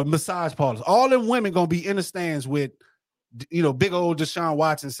massage parlors. All them women going to be in the stands with, big old Deshaun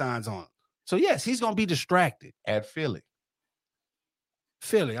Watson signs on. So, yes, he's going to be distracted. At Philly.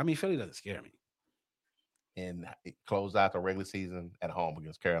 Philly doesn't scare me. And it closed out the regular season at home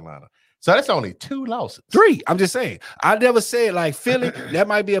against Carolina. So that's only 2 losses. 3. I'm just saying. I never said like Philly. That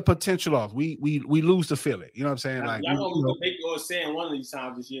might be a potential loss. We lose to Philly. You know what I'm saying? Like y'all gonna lose to Baker or Sam one of these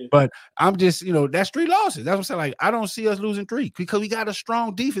times this year. But I'm just, that's 3 losses. That's what I'm saying. Like I don't see us losing 3 because we got a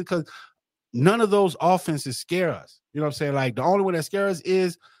strong defense. Because none of those offenses scare us. You know what I'm saying? Like the only one that scares us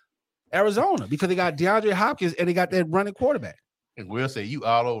is Arizona because they got DeAndre Hopkins and they got that running quarterback. And Will say you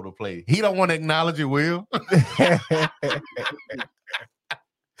all over the place. He don't want to acknowledge it, Will.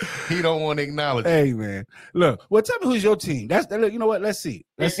 He don't want to acknowledge it. Hey man, look. Well, tell me who's your team. You know what? Let's see.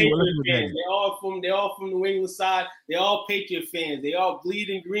 Let's see. Fans. They're all from New England side. They're all Patriot fans. They all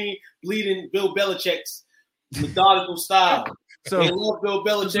bleeding green, bleeding Bill Belichick's methodical style. So they love Bill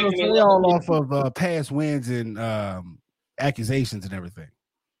Belichick. So they all off of past wins and accusations and everything.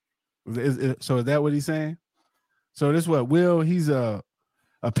 So is that what he's saying? So this what Will? He's a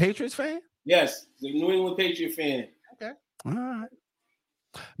Patriots fan. Yes, the New England Patriot fan. Okay, all right.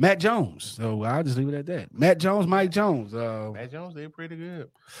 Matt Jones. So I'll just leave it at that. Matt Jones, Mike Jones. Matt Jones did pretty good,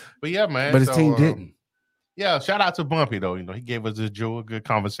 but yeah, man. But his team didn't. Yeah, shout out to Bumpy though. He gave us a good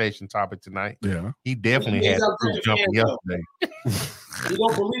conversation topic tonight. Yeah, he definitely had jumping yesterday. You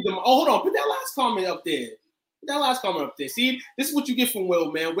don't believe them? Oh, hold on. Put that last comment up there. See, this is what you get from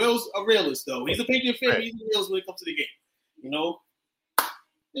Will, man. Will's a realist, though. He's a Patriot fan. Right. He's a realist when it comes to the game.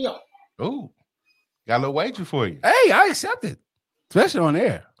 Yeah. Ooh, got a little wager for you. Hey, I accept it, especially on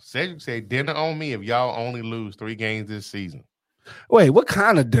air. Cedric said, "Dinner on me if y'all only lose 3 games this season." Wait, what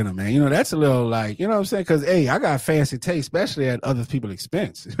kind of dinner, man? That's a little like, you know what I'm saying? Because, hey, I got fancy taste, especially at other people's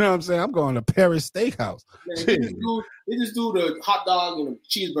expense. You know what I'm saying? I'm going to Paris Steakhouse. Man, they just do the hot dog and a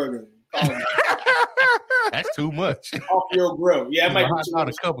cheeseburger. That's too much. Off your grill. Yeah, it might be too Not a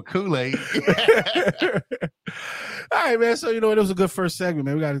much. cup of Kool-Aid. All right, man. So it was a good first segment,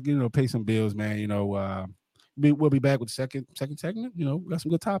 man. We got to pay some bills, man. We'll be back with the second segment. We got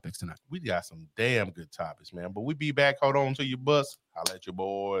some good topics tonight. We got some damn good topics, man. But we be back. Hold on to your bus. Holla at your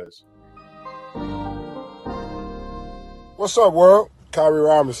boys. What's up, world? Kyrie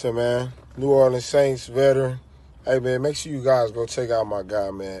Robinson, man. New Orleans Saints veteran. Hey, man, make sure you guys go check out my guy,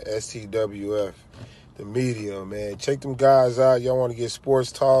 man, STWF, the media, man. Check them guys out. Y'all want to get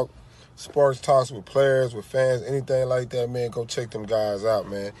sports talks with players, with fans, anything like that, man, go check them guys out,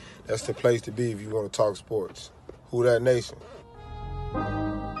 man. That's the place to be if you want to talk sports. Who that nation?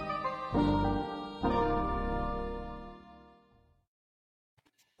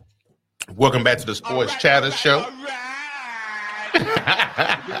 Welcome back to the Sports Chatter Show.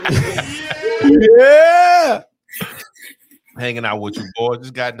 Yeah. Hanging out with you boys.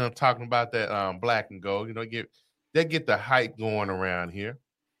 Just got done talking about that black and gold. They get the hype going around here.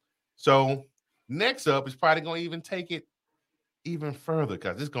 So next up is probably going to even take it even further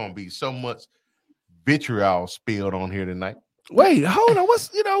because there's going to be so much vitriol spilled on here tonight. Wait, hold on. What's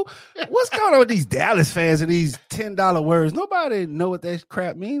going on with these Dallas fans and these $10 words? Nobody know what that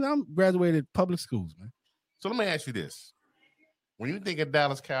crap means. I'm graduated public schools, man. So let me ask you this. When you think of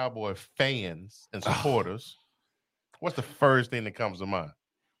Dallas Cowboy fans and supporters, what's the first thing that comes to mind?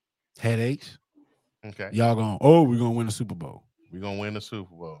 Headaches. Okay. Y'all we're going to win the Super Bowl. We're going to win the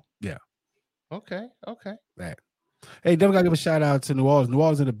Super Bowl. Yeah. Okay. That. Hey, definitely got to give a shout out to New Orleans. New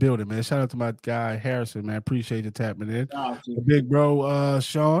Orleans in the building, man. Shout out to my guy, Harrison, man. Appreciate you tapping in. The big bro,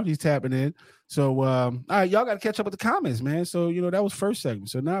 Sean, he's tapping in. So, all right, y'all got to catch up with the comments, man. So, that was first segment.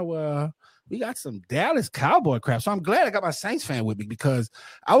 So now we got some Dallas Cowboy crap. So I'm glad I got my Saints fan with me because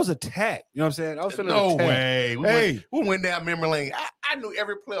I was attacked. You know what I'm saying? I was feeling attacked. No way. We went down memory lane. I knew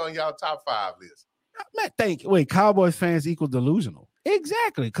every player on y'all top 5 list. Man, wait, Cowboys fans equal delusional.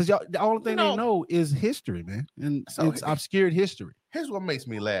 Exactly, because y'all the only thing they know is history, man, and so it's obscured history. Here's what makes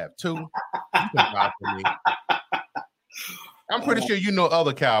me laugh too. I'm pretty sure you know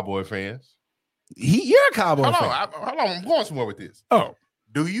other Cowboy fans. You're a Cowboy fan. Hold on, I'm going somewhere with this. Oh,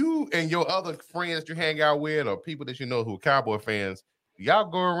 do you and your other friends you hang out with, or people that you know who are Cowboy fans, y'all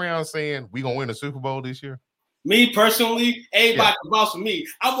go around saying we gonna win the Super Bowl this year? Me personally, everybody can vouch for me.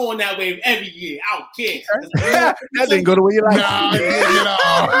 I'm on that wave every year. I don't care. That didn't go the way you like. Nah,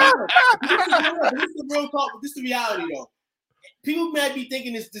 This is the real talk. This is the reality, though. People might be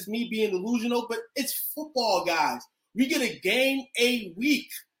thinking it's just me being delusional, but it's football, guys. We get a game a week.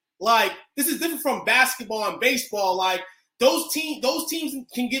 Like, this is different from basketball and baseball. Like, those teams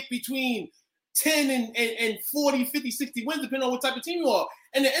can get between 10 and 40, 50, 60 wins, depending on what type of team you are.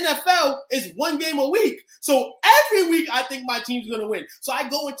 And the NFL is one game a week. So every week, I think my team's going to win. So I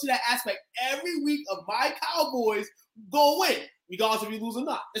go into that aspect every week of my Cowboys go win, regardless if you lose or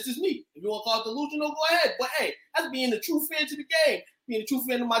not. That's just me. If you want to call it delusional, go ahead. But, hey, that's being a true fan to the game, being a true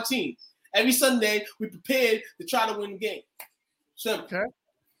fan of my team. Every Sunday, we prepared to try to win the game. Simple. Okay.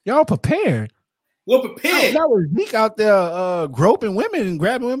 Y'all prepared? We're prepared. That was Zeke out there groping women and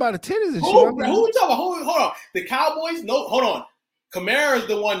grabbing women by the titties and shit. Who we talking about? Hold on. The Cowboys? No, hold on. Kamara is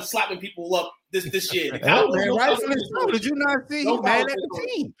the one slapping people up this year. The Cowboys, man, rightfully so. Did you not see? He's mad at the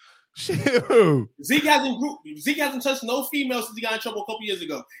team. Shit. Zeke hasn't touched no female since he got in trouble a couple years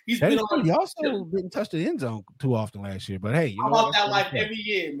ago. He also didn't touch the end zone too often last year. But hey, I'm about that life every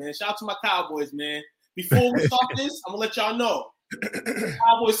year, man. Shout out to my Cowboys, man. Before we start this, I'm gonna let y'all know.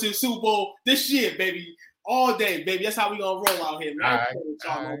 Cowboys to the Super Bowl this year, baby. All day, baby. That's how we gonna roll out here. Man.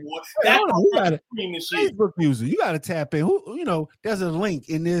 Facebook user, you gotta tap in. There's a link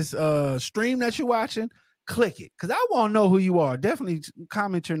in this stream that you're watching. Click it because I want to know who you are. Definitely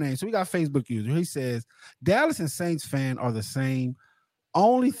comment your name. So we got Facebook user. He says Dallas and Saints fan are the same.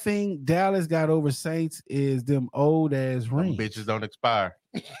 Only thing Dallas got over Saints is them old ass rings. Bitches don't expire.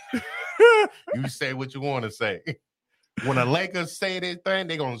 You say what you want to say. When the Lakers say this thing,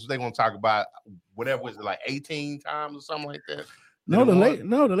 they're gonna talk about whatever was it, like 18 times or something like that. No,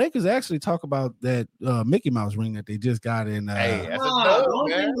 the Lakers actually talk about that Mickey Mouse ring that they just got in. The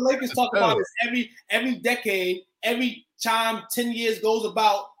only thing the Lakers talk about is every decade, every time 10 years goes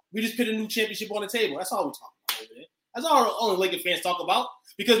about, we just put a new championship on the table. That's all we talk about. Man. That's all only Lakers fans talk about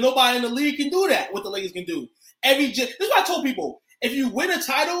because nobody in the league can do that. What the Lakers can do. This is what I told people: if you win a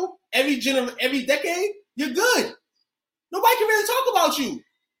title every decade, you're good. Nobody can really talk about you.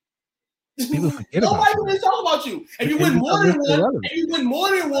 Nobody can really talk about you. If you win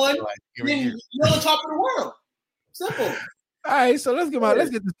more than one, then you're on top of the world. Simple. All right, so let's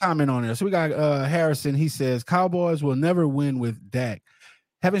get this comment on there. So we got Harrison. He says Cowboys will never win with Dak.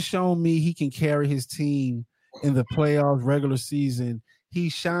 haven't shown me he can carry his team in the playoffs, regular season. He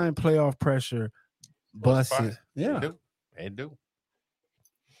shined playoff pressure, busted. Yeah, They do.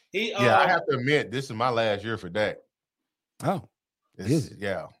 I I have to admit, this is my last year for Dak. Oh, is it?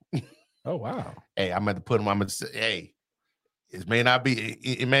 Yeah. Oh, wow. Hey, I'm going to put him. I'm going to say, hey,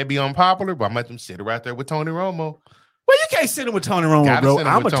 it may be unpopular, but I'm going to sit right there with Tony Romo. Well, you can't sit him with Tony Romo, bro.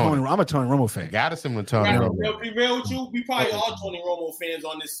 I'm a Tony Romo fan. Got to sit him with Tony Romo. Be real with you. We probably are Tony Romo fans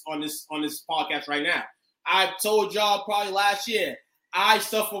on this podcast right now. I told y'all probably last year, I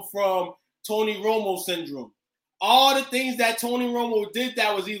suffer from Tony Romo syndrome. All the things that Tony Romo did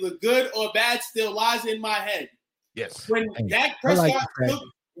that was either good or bad still lies in my head. Yes. When Dak Prescott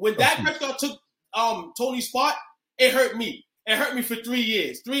took Tony's spot, it hurt me. It hurt me for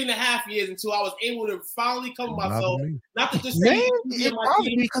 3.5 years until I was able to finally come to myself. Not to just say it bothered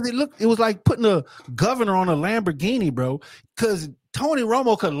me because it was like putting a governor on a Lamborghini, bro. Because Tony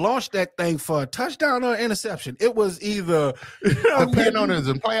Romo could launch that thing for a touchdown or interception. It was either depending on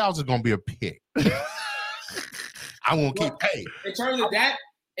the playoffs, is going to be a pick. I won't keep paying. In terms of that,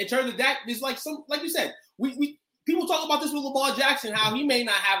 it's like you said, we people talk about this with Lamar Jackson, how he may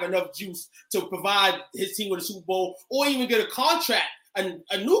not have enough juice to provide his team with a Super Bowl or even get a contract, a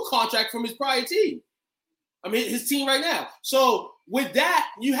new contract from his prior team. I mean, his team right now. So with that,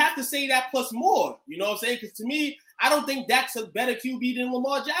 you have to say that plus more. You know what I'm saying? Because to me, I don't think Dak's a better QB than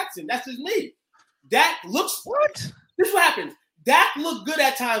Lamar Jackson. That's just me. Dak looks what? This is what happens. Dak looked good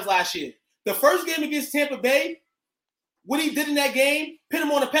at times last year. The first game against Tampa Bay, what he did in that game, put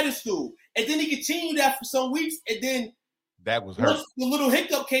him on a pedestal. And then he continued that for some weeks. And then that was hurt. The little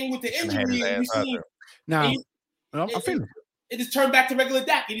hiccup came with the injury. It just turned back to regular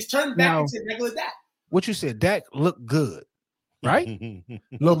Dak. It just turned back into regular Dak. What you said, Dak looked good, right?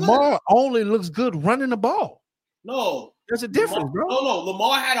 Lamar only looks good running the ball. No. There's a difference, bro. No.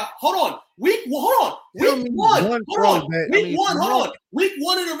 Lamar had Week one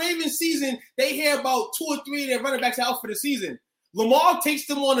of the Ravens season, they hear about 2 or 3 of their running backs out for the season. Lamar takes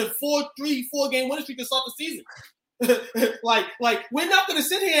them on a 4-game winning streak to start the season. like we're not going to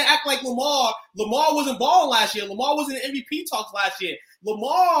sit here and act like Lamar wasn't balling last year. Lamar wasn't in MVP talks last year.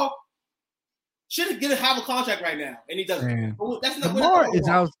 Lamar should have a contract right now, and he doesn't. Lamar is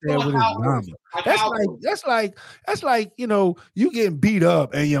out there with his mama. That's like you getting beat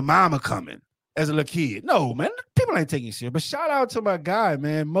up and your mama coming as a little kid. No, man, people ain't taking shit. But shout out to my guy,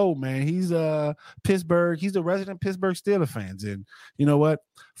 man, Mo, man. He's Pittsburgh. He's a resident Pittsburgh Steelers fans, and you know what?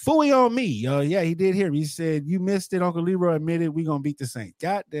 Fooey on me. Yeah, he did hear me. He said, "You missed it, Uncle Leroy admitted we're gonna beat the Saints."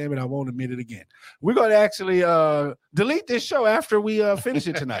 God damn it, I won't admit it again. We're gonna actually delete this show after we finish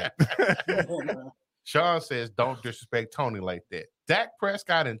it tonight. Sean says, "Don't disrespect Tony like that." Dak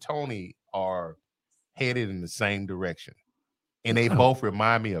Prescott and Tony are headed in the same direction, and they both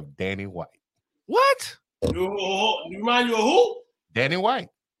remind me of Danny White. What? You remind you of who? Danny White.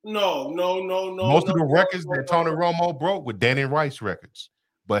 No. Most of the records that Tony Romo broke were Danny White's records.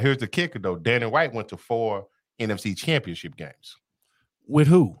 But here's the kicker, though. Danny White went to 4 NFC championship games. With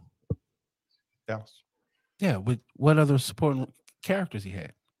who? Dallas. Yeah, with what other supporting characters he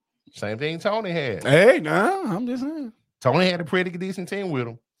had? Same thing Tony had. Hey, nah, I'm just saying. Tony had a pretty decent team with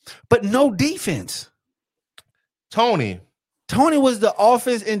him. But no defense. Tony was the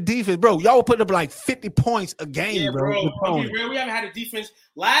offense and defense, bro. Y'all were putting up like 50 points a game, bro. We haven't had a defense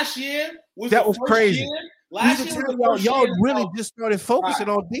last year. That was crazy. Last year, y'all really just started focusing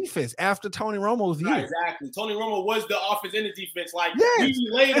on defense after Tony Romo's year. Right, exactly. Tony Romo was the offense and the defense. Like yes. he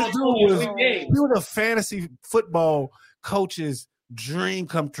laid on Tony games. He was a fantasy football coach's dream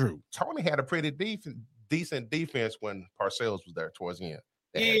come true. Tony had a pretty decent defense when Parcells was there towards the end.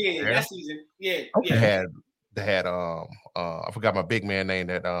 That season. Yeah. Okay. They had I forgot my big man name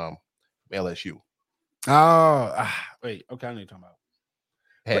at LSU. Wait, okay, I know you're talking about.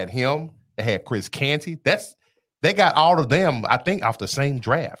 Had him. They had Chris Canty. They got all of them, I think, off the same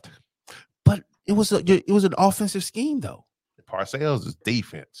draft. But it was an offensive scheme, though. Parcells is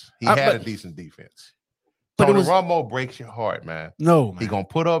defense. He had a decent defense. But Tony Romo breaks your heart, man. No, man. He gonna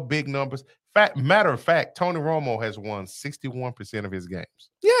put up big numbers. Matter of fact, Tony Romo has won 61% of his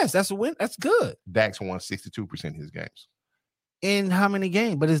games. Yes, that's a win. That's good. Dak's won 62% of his games. In how many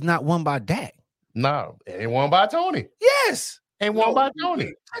games? But it's not won by Dak. No, it ain't won by Tony. Yes. Ain't won by Tony.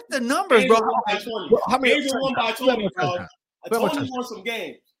 Check the numbers, bro. How many won by Tony, bro? Tony won some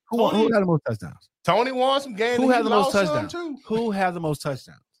games. Who had the most touchdowns? Tony won some games. Who had the most touchdowns? Who had the most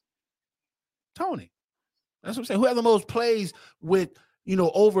touchdowns? Tony. That's what I'm saying. Who had the most plays with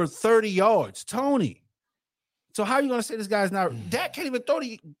over 30 yards? Tony. So how are you going to say this guy's not? Dak can't even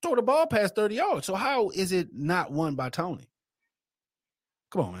throw the ball past 30 yards. So how is it not won by Tony?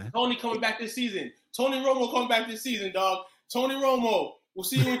 Come on, man. Tony coming back this season. Tony Romo coming back this season, dog. Tony Romo. We'll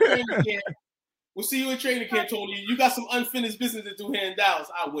see you in training camp. We'll see you in training camp, Tony. You got some unfinished business to do here in Dallas.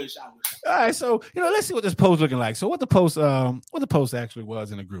 I wish. All right, so let's see what this post looking like. So what the post actually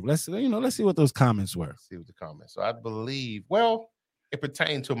was in the group. Let's see what those comments were. See what the comments. So I believe, well, it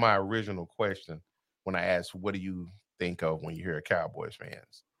pertained to my original question when I asked, "What do you think of when you hear Cowboys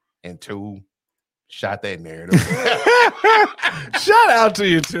fans?" And two, shot that narrative. Shout out to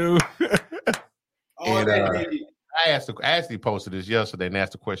you too. I actually posted this yesterday and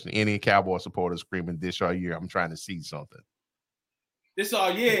asked the question: any Cowboy supporters screaming "this all year"? I'm trying to see something. This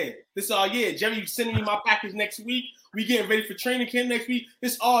all year. Jerry, you sending me my package next week. We getting ready for training camp next week.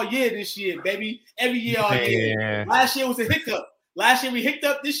 This all year this year, baby. Every year all year. Last year was a hiccup. Last year we hiccuped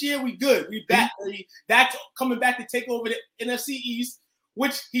up. This year we good. We back. That's coming back to take over the NFC East,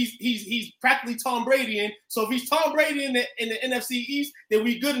 which he's practically Tom Brady in. So if he's Tom Brady in the NFC East, then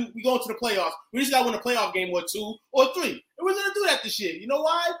we good and we go into the playoffs. We just got to win a playoff game or 2 or 3. And we're going to do that this year. You know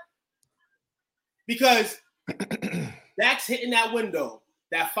why? Because Dak's hitting that window,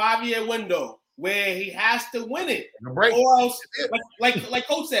 that 5-year window where he has to win it. Or else, like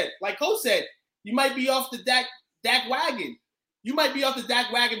Coach said, you might be off the Dak wagon. You might be off the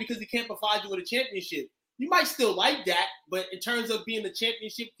Dak wagon because he can't provide you with a championship. You might still like that, but in terms of being the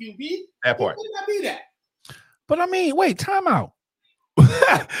championship QB, that part might not be that. But I mean, wait, time out.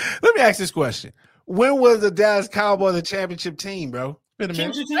 Let me ask this question: when was the Dallas Cowboys a championship team, bro?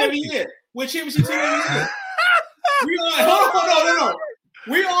 Championship team every year. We're a championship team every year. No.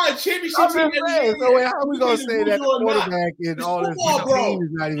 We are a championship team every year. So wait, how are we gonna say that the quarterback and all this team is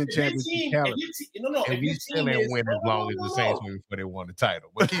not even championship caliber? If you still ain't win as long as the Saints win before they won the title.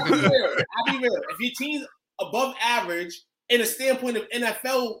 But keep it real. I'll be real. If your team's above average in a standpoint of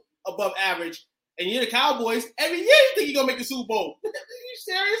NFL above average, and you're the Cowboys, every year you think you're gonna make the Super Bowl. Are you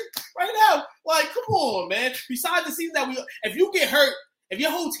serious? Right now? Like, come on, man. Besides the season if you get hurt, if your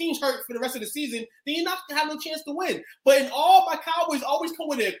whole team's hurt for the rest of the season, then you're not going to have no chance to win. But in all, my Cowboys always come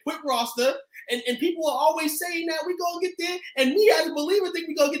with a quick roster, and people are always saying that we're going to get there. And me, as a believer, think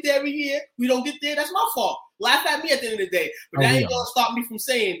we're going to get there every year. We don't get there. That's my fault. Laugh at me at the end of the day. But that ain't going to stop me from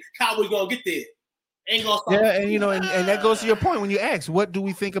saying Cowboys going to get there. Ain't going to stop me. And that goes to your point when you ask, what do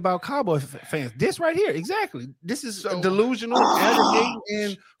we think about Cowboys fans? This right here, exactly. This is delusional, aggravating,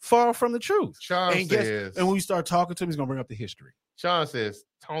 and far from the truth. Sean says, and when we start talking to him, he's going to bring up the history. Sean says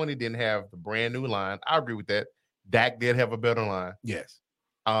Tony didn't have the brand new line. I agree with that. Dak did have a better line. Yes.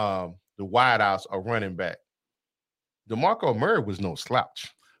 The wideouts are running back. DeMarco Murray was no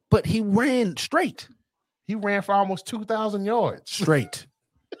slouch. But he ran straight. He ran for almost 2,000 yards. Straight.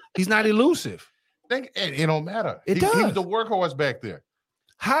 He's not elusive. It don't matter. It does. He was the workhorse back there.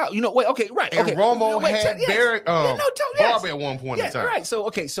 How? Wait, okay, right. And okay. Romo had Barry Barbie at one point in time. Right. So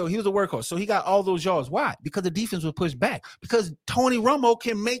he was a workhorse. So he got all those yards. Why? Because the defense was pushed back. Because Tony Romo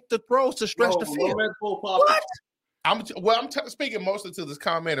can make the throws to stretch the field. What? I'm speaking mostly to this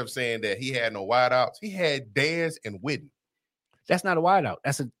comment of saying that he had no wideouts. He had Dez and Witten. That's not a wideout.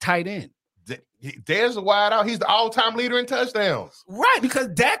 That's a tight end. Dez a wideout. He's the all-time leader in touchdowns. Right, because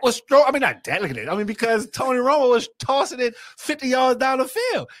Dak was strong. I mean, not Dak, look at it. I mean, because Tony Romo was tossing it 50 yards down the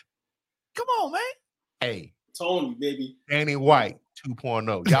field. Come on, man. Hey. Tony, baby. Danny White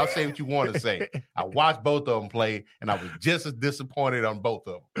 2.0. Y'all say what you want to say. I watched both of them play, and I was just as disappointed on both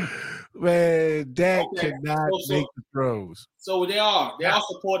of them. Man, Dak cannot make the throws. So they are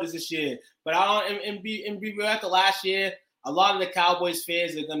supporters this year. But I don't, and be real, after last year, a lot of the Cowboys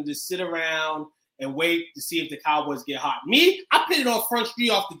fans are going to just sit around and wait to see if the Cowboys get hot. Me, I put it on Front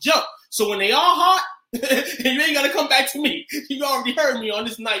Street off the jump. So when they are hot, you ain't got to come back to me. You already heard me on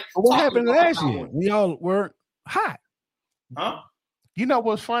this night. But what happened last year? We all weren't hot. Huh? You know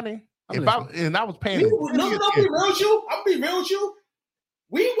what's funny? I was paying. I'll be real with you.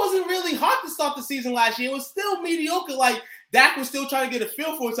 We wasn't really hot to start the season last year. It was still mediocre. Like, Dak was still trying to get a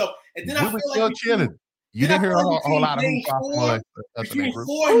feel for himself. And then I feel still like chilling. You didn't hear a whole lot of between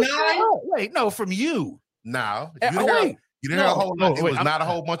 4 and 9. Wait, no, from you. No, you didn't hear a whole lot. It was not a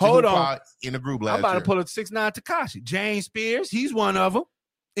whole bunch of in the group last year. I'm about to pull a 6'9" Tekashi. James Spears, he's one of them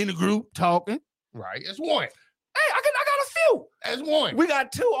in the group talking. Right, it's one. Hey, I got a few. That's one. We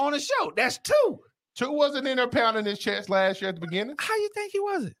got 2 on the show. That's 2. 2 wasn't in there pounding his chest last year at the beginning. How you think he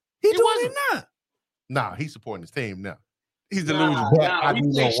wasn't? He doing it now. Nah, he's supporting his team now. He's delusional.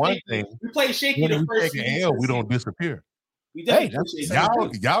 We play shaky the first season. We don't disappear. We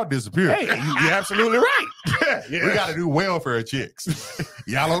definitely y'all disappear. Hey, you're absolutely right. Yeah. We got to do welfare checks.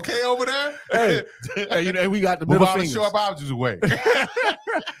 Y'all okay over there? Hey, we got the middle fingers. Sharp objects away. That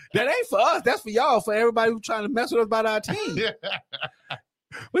ain't for us. That's for y'all. For everybody who's trying to mess with us about our team.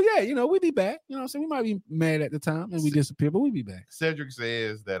 But yeah, you know, we be back. You know what I'm saying? We might be mad at the time and we disappear, but we be back. Cedric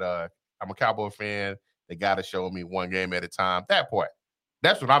says that I'm a Cowboy fan. They got to show me one game at a time. That part.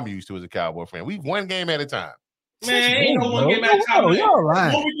 That's what I'm used to as a Cowboy fan. We one game at a time. Man, ain't no one game at a time. Y'all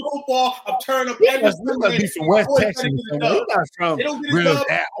right. When we do football, I'm turning up every Must be from West Texas. We're not from They don't get a real dub.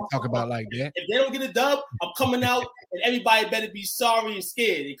 dad. Talk about like that. If they don't get a dub, I'm coming out, and everybody better be sorry and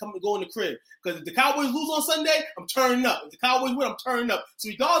scared. They come and go in the crib. Because if the Cowboys lose on Sunday, I'm turning up. If the Cowboys win, I'm turning up. So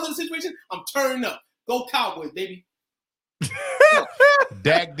regardless of the situation, I'm turning up. Go Cowboys, baby.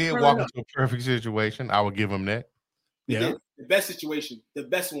 Dak did walk into a perfect situation. I would give him that. Yeah. The best situation. The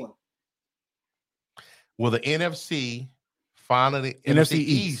best one. Will the NFC NFC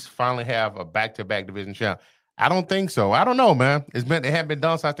East finally have a back-to-back division champ? I don't think so. I don't know, man. It hadn't been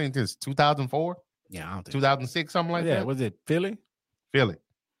done since I think this 2004. Yeah, I don't think 2006, something like that. Was it Philly? Philly.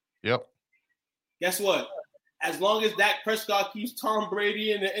 Yep. Guess what? As long as Dak Prescott keeps Tom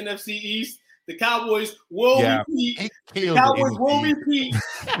Brady in the NFC East, the Cowboys will repeat. The Cowboys will repeat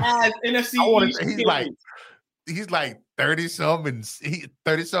as NFC East. He's like 30-something,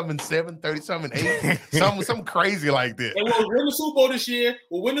 30-something, 7, 30-something, 8, something crazy like that. And we'll win the Super Bowl this year.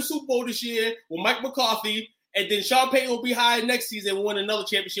 We'll win the Super Bowl this year with Mike McCarthy. And then Sean Payton will be hired next season. We'll win another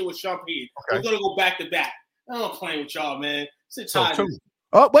championship with Sean Payton. Okay. We're going to go back to back. I'm not playing with y'all, man. Sit tight.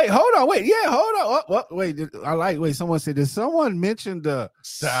 Oh, wait, hold on. Wait, yeah, hold on. Wait, someone said, did someone mention the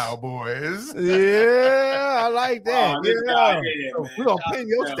Cowboys? Yeah, I like that. We're going to pin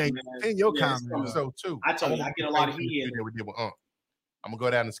your statement, pin your comment. So, too. I told you, I get a lot of heat. I'm going to go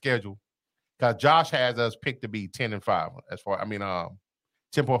down the schedule because Josh has us picked to be 10-5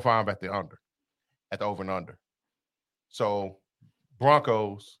 10.5 at the over and under. So,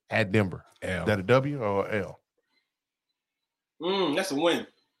 Broncos at Denver. L. Is that a W or a L? That's a win.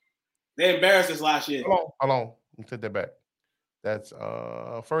 They embarrassed us last year. Hold on. Let me take that back. That's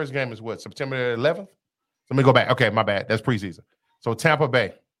first game is what? September 11th? Let me go back. Okay, my bad. That's preseason. So Tampa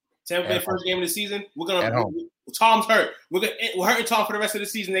Bay. First game of the season. We're gonna. Tom's hurt. We're hurting Tom for the rest of the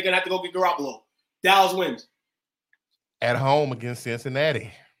season. They're gonna have to go get Garoppolo. Dallas wins. At home against Cincinnati.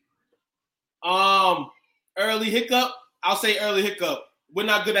 Early hiccup. I'll say early hiccup. We're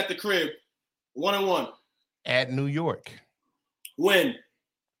not good at the crib. 1-1. At New York. Win.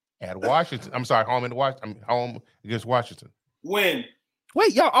 At Washington. I'm sorry, home against Washington. Win.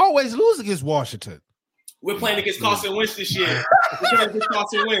 Wait, y'all always lose against Washington. We're playing against Carson Wentz this year. We're playing against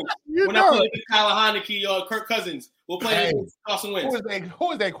Carson Wentz. We're not playing against Kyle Heineke or Kirk Cousins. We're playing against Carson Wentz.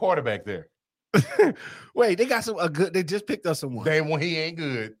 Who is that quarterback there? Wait, they got they just picked up someone. He ain't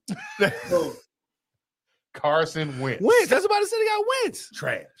good. Carson Wentz. That's about to say they got Wentz.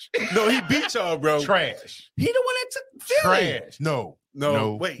 Trash. No, he beat y'all, bro. Trash. He the one that took Philly. Trash. No.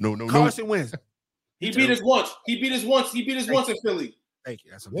 Wait. No. Carson Wentz. He beat us once. He beat us once in Philly. Thank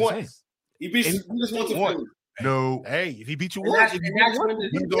you. That's what I'm saying. He beat us once in Philly. No. Hey, if he beat you once, he's going to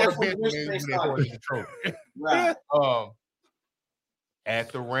bench the trophy. Right.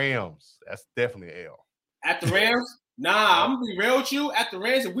 At the Rams. That's definitely an L. At the Rams? Nah, I'm gonna be real with you. At the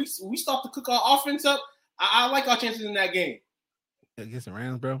Rams, if we start to cook our offense up, I like our chances in that game. Against the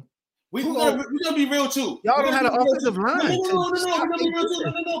Rams, bro. We're gonna be real too. Y'all don't have an offensive line. No. We're gonna be real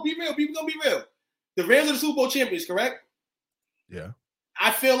too. No. Be real. People gonna be real. The Rams are the Super Bowl champions, correct? Yeah.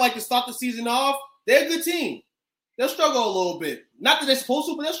 I feel like to start the season off, they're a good team. They'll struggle a little bit. Not that they're supposed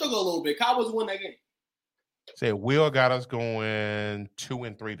to, but they'll struggle a little bit. Cowboys win that game. Say Will got us going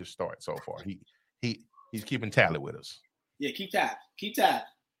 2-3 to start so far. He's keeping tally with us. Yeah, keep tab.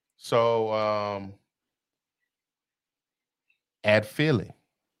 So at Philly.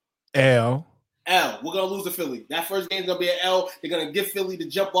 L. We're gonna lose to Philly. That first game's gonna be an L. They're gonna give Philly to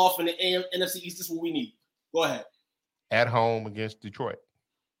jump off in the NFC East. This is what we need. Go ahead. At home against Detroit.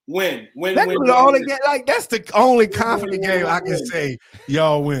 Win. That's the only confident game I can say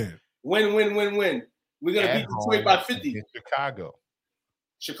y'all win. Win. We're gonna beat Detroit by 50.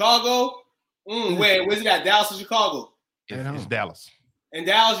 Chicago. Where's it at? Dallas or Chicago? It's Dallas. And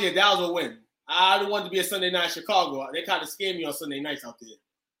Dallas will win. I don't want to be a Sunday night Chicago. They kind of scare me on Sunday nights out there.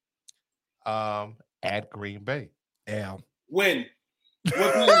 At Green Bay. L. Win.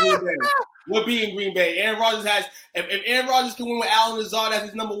 We're beating Green Bay. Aaron Rodgers if Aaron Rodgers can win with Allen Lazard as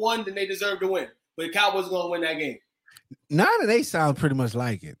his number one, then they deserve to win. But the Cowboys are going to win that game. None of they sound pretty much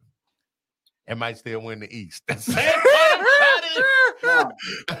like it. And might still win the East.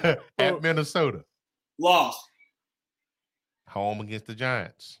 At Minnesota. Lost. Home against the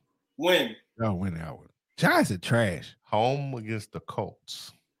Giants. Win. Y'all win that one. Giants are trash. Home against the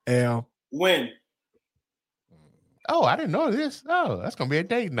Colts. L. Win. Oh, I didn't know this. Oh, that's gonna be a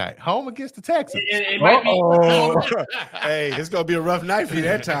date night. Home against the Texans. It might be. Hey, it's gonna be a rough night for you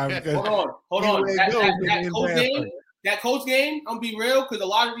that time. Because Hold on. That Colts game, I'm gonna be real, because a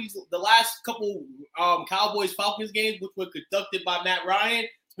lot of the last couple Cowboys Falcons games, which were conducted by Matt Ryan,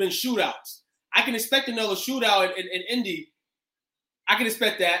 it's been shootouts. I can expect another shootout in Indy. I can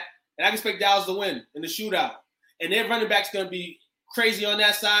expect that, and I can expect Dallas to win in the shootout. And their running back's gonna be crazy on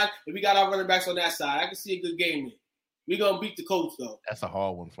that side, and we got our running backs on that side. I can see a good game there. We're gonna beat the Colts though. That's a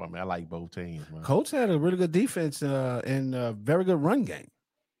hard one for me. I like both teams, man. Colts had a really good defense and a very good run game.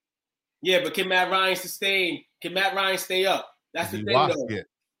 Yeah, but can Matt Ryan sustain? Can Matt Ryan stay up? That's the thing, though.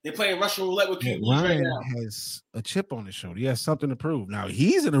 They're playing Russian roulette with QBs right Ryan now. has a chip on his shoulder. He has something to prove. Now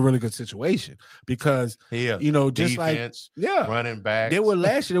he's in a really good situation because just defense, like running back. They were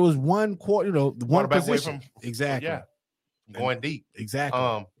last year. There was one quarter, one position. Away from, exactly. Yeah, going deep.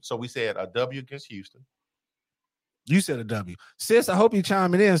 Exactly. So we said a W against Houston. You said a W. Sis, I hope you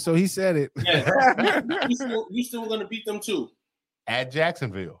chiming in. So he said it. Yeah. Houston, we're going to beat them too. At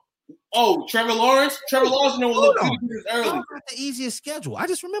Jacksonville. Oh, Trevor Lawrence. Trevor Lawrence knows early. Y'all got the easiest schedule. I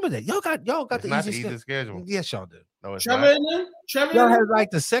just remember that. Y'all got the easiest schedule. Yes, y'all do. No, it's Trevor not. Y'all have like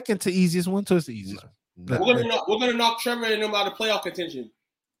the second to easiest one, so it's the easiest. No. We're gonna knock Trevor and them out of playoff contention.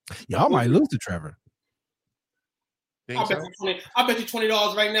 Y'all might lose to Trevor. I bet you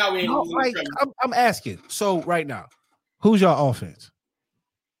 $20 right now. We ain't I'm asking. So right now, who's your offense?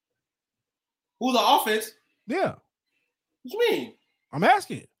 Who's the offense? Yeah. What you mean? I'm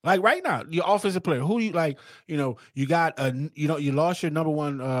asking. Like right now, your offensive player. Who do you like? You got you lost your number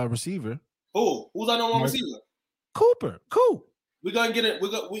one receiver. Who? Who's our number one receiver? Cooper. Cool. We're gonna get it. We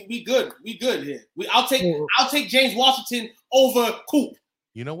good. We good here. I'll take James Washington over Coop.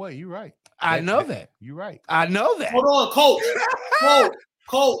 You know what? You're right. I know that. You're right. I know that. Hold on, Coach.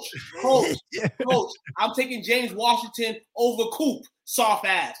 Coach. I'm taking James Washington over Coop. Soft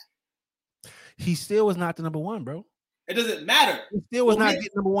ass. He still was not the number one, bro. It doesn't matter. He still was not getting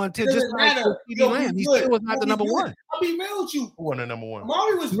number one. Just like CeeDee Lamb, he still was not the number one. I'll be real with you. Who won the number one?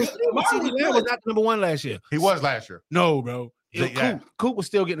 Amari was good. CeeDee Lamb was not the number one last year. He was last year. No, bro. Coop was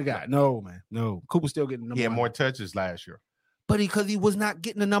still getting the guy. No, man. No. Coop was still getting the number one. He had more touches last year. But because he was not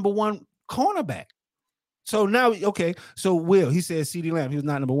getting the number one cornerback. So now, okay, so he said CeeDee Lamb, he was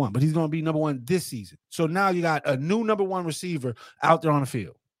not number one, but he's going to be number one this season. So now you got a new number one receiver out there on the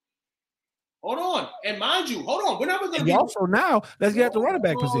field. Hold on. And mind you, we're never going to be. Also now, let's get at the running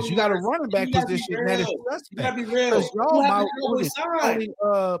back position. You got a running back position that is suspect. You got to be real. Who have the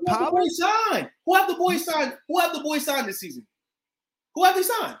boys signed? Who have the boys signed this season? Who have they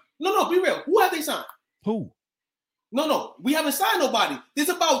signed? No, be real. Who have they signed? Who? No. We haven't signed nobody. There's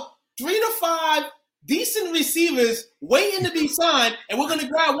about 3 to 5 decent receivers waiting to be signed, and we're going to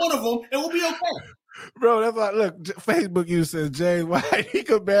grab one of them, and we'll be okay. Bro, that's like, look, Facebook user says James White, he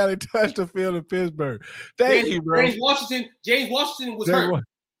could barely touch the field in Pittsburgh. Thank you, bro. James Washington was hurt.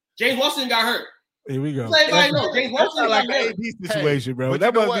 James Washington got hurt. Here we go. Everybody know James Washington like an AP situation, bro.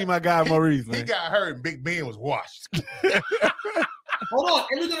 That must be my guy Maurice. Man. He got hurt and Big Ben was washed. Hold on,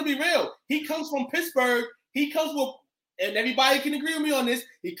 and we're gonna be real. He comes from Pittsburgh. He comes with, and everybody can agree with me on this.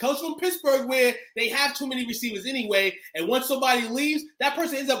 He comes from Pittsburgh where they have too many receivers anyway. And once somebody leaves, that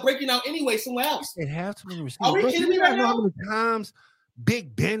person ends up breaking out anyway somewhere else. They have too many receivers. Are we kidding me right now? How many times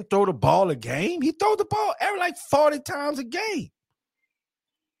Big Ben throw the ball a game? He throw the ball every like 40 times a game.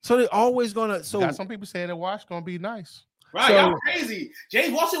 So they're always gonna. So some people say that Wash gonna be nice. Right, so, y'all crazy.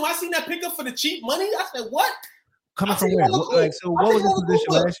 James Washington, when I seen that pickup for the cheap money, I said, "What?" Coming from where? Like, so what was his position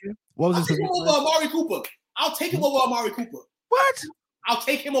last year? What was his position? Over Amari Cooper. I'll take him over Amari Cooper. What? I'll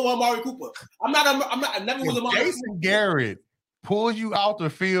take him over Amari Cooper. I never was Amari Jason Cooper. Garrett pulls you out the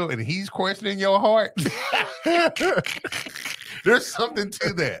field and he's questioning your heart. There's something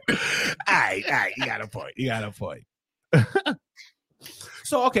to that. All right, you got a point.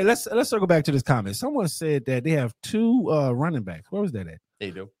 So okay, let's circle back to this comment. Someone said that they have 2 running backs. Where was that at?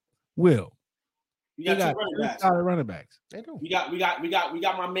 They do. Will. You got 2 running backs. They do. We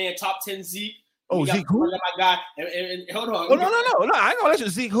got my man top 10 Zeke. Oh, Zeke who? My guy. And hold on. Oh, no. I ain't gonna let you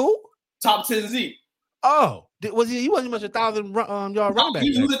Zeke who? Top 10 Zeke. Oh, was he wasn't much 1,000-yard running back.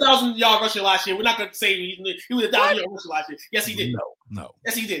 He was 1,000-yard rusher last year. We're not gonna say he was 1,000-yard rusher last year. Yes, he did. No.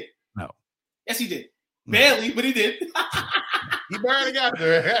 Yes, he did. No. Yes, he did. Barely, but he did. He barely got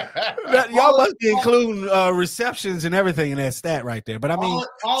there. Y'all must be including receptions and everything in that stat right there. But I mean,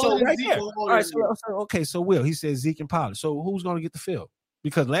 so right there. All right, so Will, he says Zeke and Pollard. So who's going to get the field?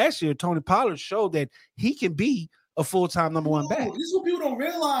 Because last year, Tony Pollard showed that he can be a full-time number one back. This is what people don't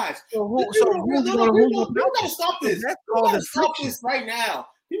realize. You got to stop this. You got to stop this right now.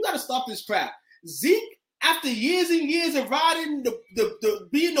 You got to stop this crap. Zeke after years and years of riding the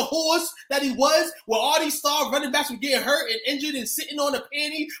being the horse that he was, where all these star running backs were getting hurt and injured and sitting on a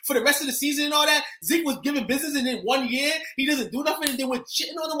panty for the rest of the season and all that, Zeke was giving business, and then 1 year he doesn't do nothing, and then we're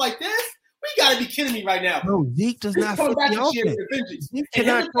shitting on him like this. We gotta be kidding me right now. No, Zeke does not fit the offense. Zeke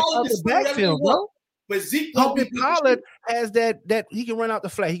cannot cut out the backfield, bro. But Zeke Tony Pollard has that he can run out the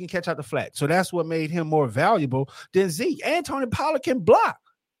flat. He can catch out the flat. So that's what made him more valuable than Zeke. And Tony Pollard can block.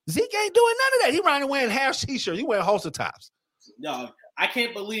 Zeke ain't doing none of that. He running wearing half t-shirts. He wearing holster tops. No, I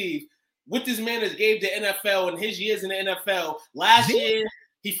can't believe what this man has gave the NFL in his years in the NFL. Last year,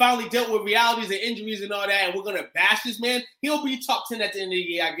 he finally dealt with realities and injuries and all that, and we're going to bash this man. He'll be top 10 at the end of the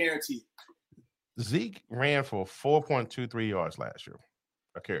year, I guarantee you. Zeke ran for 4.23 yards last year.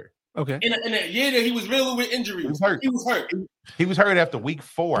 A carry. Okay. In a year that he was reeling with injuries. He was hurt. He was hurt after week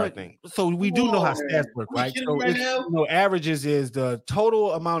 4, I think. So we do know how stats work, right? So averages is the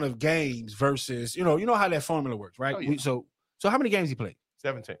total amount of games versus, you know how that formula works, right? Oh, yeah. So how many games he played?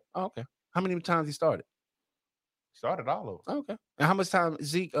 17. Oh, okay. How many times he started? Started all of them. Oh, okay. And how much time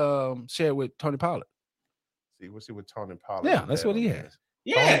Zeke shared with Tony Pollard? We'll see what Tony Pollard. Yeah, that's what he has.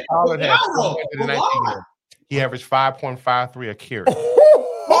 Yeah. Pollard has 419 yards. He averaged 5.53 a carry.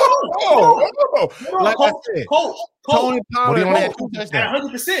 Like I said, Coach, Tony Pollard at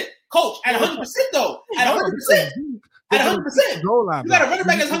 100%. Coach, at 100% though. At 100%. At 100%. Goal line, you got a running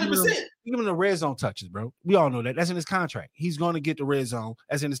back that's 100%. Give him the red zone touches, bro. We all know that. That's in his contract. He's going to get the red zone.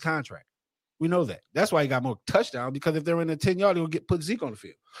 That's in his contract. We know that. That's why he got more touchdowns, because if they're in the 10-yard, they'll put Zeke on the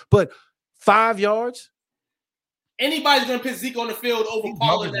field. But 5 yards? Anybody's going to put Zeke on the field over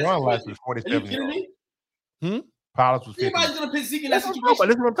Pollard. Last week, 47 Are you kidding me? Pollard was 50. Anybody's going to put Zeke in that situation.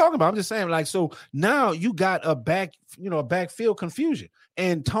 This is what I'm talking about. I'm just saying, like, so now you got a backfield confusion,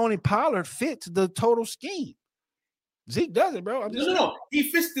 and Tony Pollard fits the total scheme. Zeke doesn't, bro. No.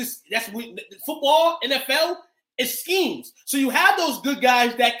 He fits this. That's football, NFL. It's schemes. So you have those good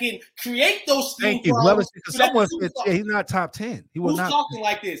guys that can create those schemes. Thank you. Someone said he's not top 10. He will Who's not. talking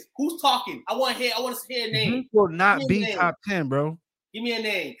like this? Who's talking? I want to hear a name. Zeke will not be top 10, bro. Give me a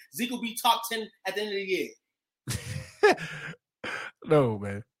name. Zeke will be top 10 at the end of the year. No,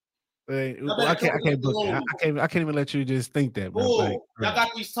 man. I can't book that. I can't even let you just think that, bro. Y'all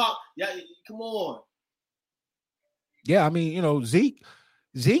got these top. Yeah, come on. Yeah, I mean, Zeke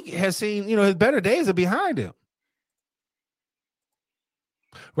has seen, his better days are behind him.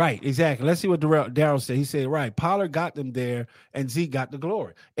 Right, exactly. Let's see what Daryl said. He said, right, Pollard got them there and Zeke got the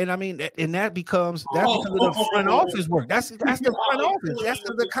glory. And I mean, and that becomes because of the front office work. That's the front office. That's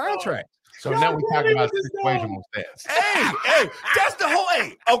the contract. So now we're talking about situational stats. Hey, that's the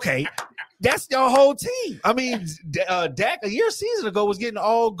whole. Okay, that's your whole team. I mean, Dak a season ago was getting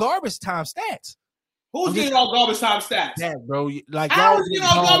all garbage time stats. Who's getting all garbage time stats? Dak, bro. Like, I was getting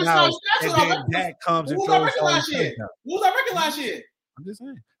all garbage time stats. And then Dak comes and throws all last year. Who was I reckon last year? I'm just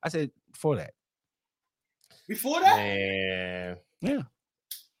saying. I said before that. Before that? Man. Yeah.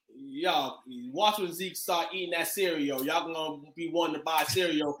 Y'all watch when Zeke start eating that cereal. Y'all gonna be wanting to buy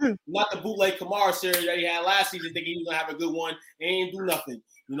cereal, not the bootleg Kamara cereal that he had last season, thinking he was gonna have a good one. He ain't do nothing.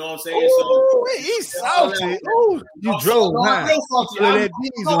 You know what I'm saying? Ooh, he's salty. Ooh, you drove high.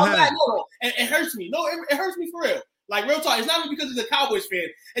 It hurts me. No, it hurts me for real. Like, real talk. It's not even because he's a Cowboys fan.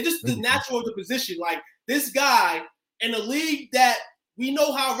 It's just the natural of the position. Like, this guy in a league that we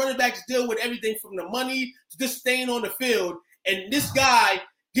know how running backs deal with everything from the money to just staying on the field, and this guy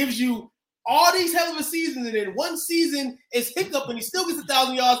gives you all these hell of a seasons, and then one season is hiccup, and he still gets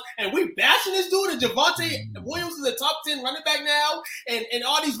 1,000 yards, and we bashing this dude, and Javonte Williams is a top 10 running back now, and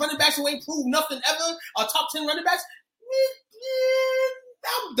all these running backs who ain't proved nothing ever are top 10 running backs.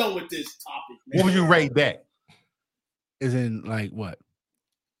 I'm done with this topic, man. What would you rate that? Is in, like, what?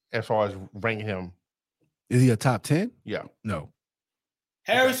 As far as ranking him. Is he a top 10? Yeah. No.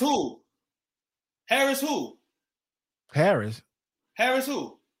 Harris who? Harris who?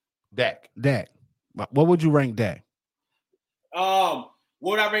 Dak. What would you rank Dak?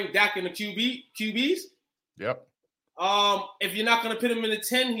 Would I rank Dak in the QBs? Yep. If you're not going to put him in the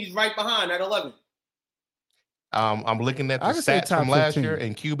 10, he's right behind at 11. I'm looking at the stats from last year,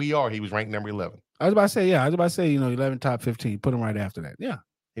 and QBR, he was ranked number 11. I was about to say, 11 top 15. Put him right after that. Yeah.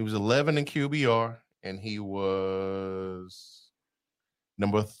 He was 11 in QBR, and he was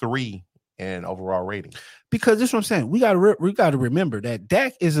number 3 in overall rating. Because this is what I'm saying. We got to remember that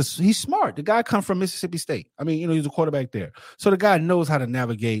Dak he's smart. The guy come from Mississippi State. I mean, he's a quarterback there. So the guy knows how to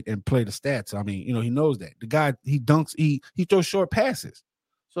navigate and play the stats. I mean, he knows that. The guy, he dunks, he throws short passes.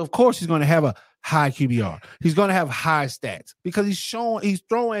 So of course he's going to have a high QBR. He's going to have high stats because he's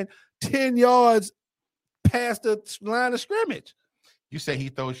throwing 10 yards past the line of scrimmage. You say he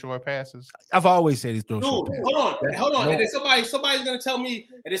throws short passes? I've always said he throws Dude, short passes. hold on. And then somebody's gonna tell me,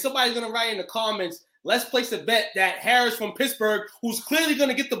 and then somebody's gonna write in the comments, let's place a bet that Harris from Pittsburgh, who's clearly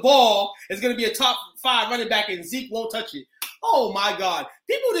gonna get the ball, is gonna be a top 5 running back, and Zeke won't touch it. Oh my God.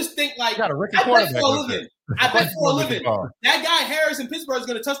 People just think like Got a rookie I bet quarterback for a with living. that. I bet for a living. Ball. That guy Harris in Pittsburgh is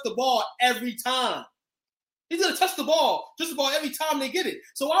gonna touch the ball every time. He's gonna touch the ball every time they get it.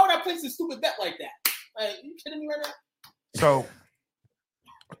 So why would I place a stupid bet like that? Like, are you kidding me right now? So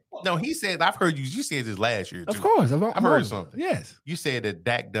no, he said, I've heard you said this last year, too. Of course. I've heard something. Yes. You said that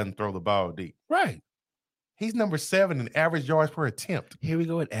Dak doesn't throw the ball deep. Right. He's number 7 in average yards per attempt. Here we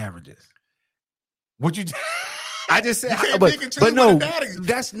go with averages. Would you? I just said, You but, can't pick and choose but no, what that is.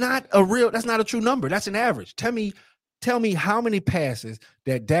 that's not a true number. That's an average. Tell me how many passes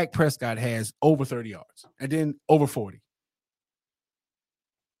that Dak Prescott has over 30 yards and then over 40.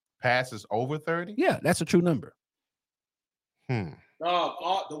 Passes over 30? Yeah, that's a true number.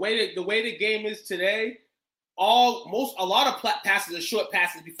 The way the game is today, a lot of passes are short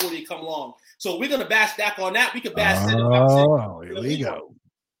passes before they come long. So we're gonna bash Dak on that. We could bash 75%. Here we go.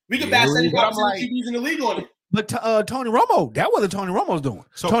 We could bash 75% of QBs in the league on it. But Tony Romo, that wasn't Tony Romo's doing.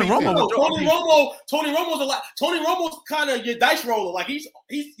 So Tony people- Romo, Tony Romo's kind of your dice roller. Like he's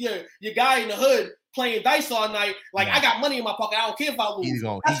your guy in the hood playing dice all night. Like I got money in my pocket. I don't care if I lose. He's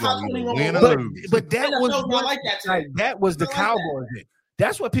gonna That's how Tony either Romo win or was. lose. but that was NFL's not like that today. like, that was the Not like that. Cowboys did.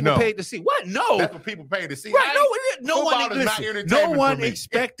 That's what people No. paid to see. What? No. That's what people pay to see. Right, no Football one, is not listen, entertainment no for one me.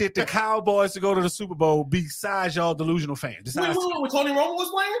 expected the Cowboys to go to the Super Bowl besides y'all delusional fans. Wait, Besides, when Tony Romo was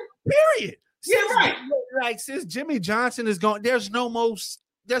playing? period. Yeah, Since- right. Like since Jimmy Johnson is gone, there's no more It's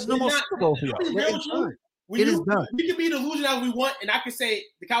Super not- Bowl for y'all. it's real It's true. done. It is done. We can be delusional as we want, and I can say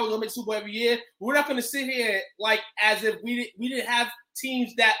the Cowboys will make the Super Bowl every year. But we're not going to sit here like as if we didn't have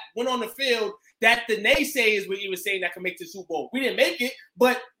teams that went on the field that the naysayers were even saying that can make the Super Bowl. We didn't make it,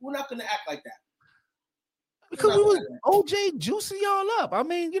 but we're not going to act like that. Because we was OJ juicing y'all up. I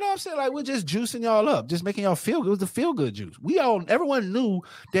mean, you know what I'm saying? Like we're just juicing y'all up, just making y'all feel good. It was the feel good juice. Everyone knew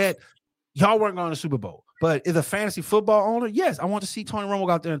that y'all weren't going to the Super Bowl. But as a fantasy football owner, yes, I want to see Tony Romo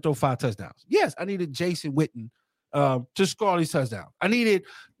go out there and throw 5 touchdowns. Yes, I needed Jason Witten to score all these touchdowns. I needed,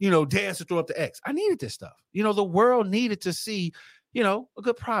 Dance to throw up the X. I needed this stuff. The world needed to see, a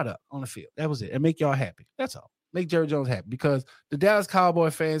good product on the field. That was it. And make y'all happy. That's all. Make Jerry Jones happy because the Dallas Cowboy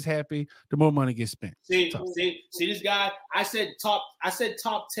fans happy, the more money gets spent. See this guy. I said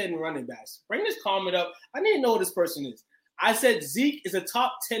top 10 running backs. Bring this comment up. I need to know who this person is. I said Zeke is a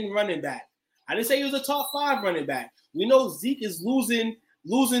top 10 running back. I didn't say he was a top 5 running back. We know Zeke is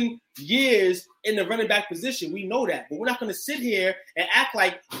losing years in the running back position. We know that, but we're not going to sit here and act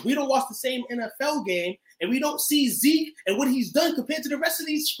like we don't watch the same NFL game and we don't see Zeke and what he's done compared to the rest of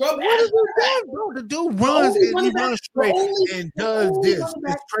these scrub What ass is he doing, bro? The dude runs and he runs straight and does this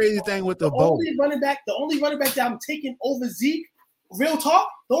crazy thing with the bow. The only running back that I'm taking over Zeke, real talk,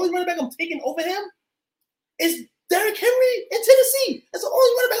 the only running back I'm taking over him is Derrick Henry in Tennessee. That's the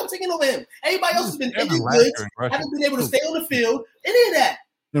only running back I'm taking over him. Everybody else has been injured good, haven't been able to stay on the field, any of that.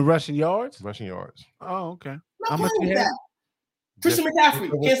 The rushing yards? Rushing yards. Oh, okay. How much you have? Christian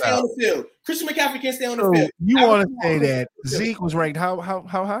McCaffrey can't stay on the field. Christian McCaffrey can't stay on the field. You want to say that Zeke was ranked how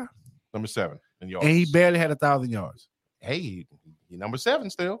high? Number 7 in yards. And he barely had 1,000 yards. Hey, he number 7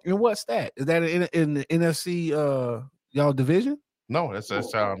 still. In what stat? Is that in the NFC y'all division? No, that's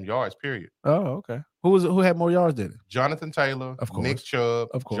yards, period. Oh, okay. Who had more yards than it? Jonathan Taylor, Of course. Nick Chubb,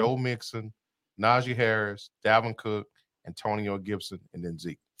 Of course. Joe Mixon, Najee Harris, Dalvin Cook, Antonio Gibson, and then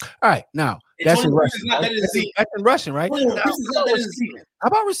Zeke. All right, now that's in Antonio rushing. Gibson's not better than Zeke. That's in rushing, right? Antonio Now, Gibson's not better than Zeke. how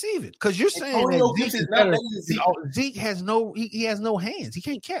about receiving? Because you're saying Antonio that Zeke Gibson's is not better. better than Zeke. Zeke has he has no hands. He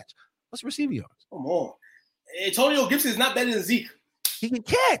can't catch. What's receiving yards? Come on. Antonio Gibson is not better than Zeke. He can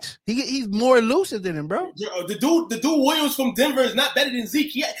catch. He's more elusive than him, bro. The dude Williams from Denver is not better than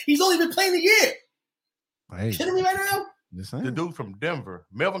Zeke. He's only been playing a year. Hey, Kidding me right now? just The saying. dude from Denver,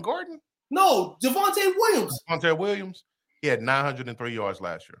 Melvin Gordon, No, Javonte Williams. Monte Williams, he had 903 yards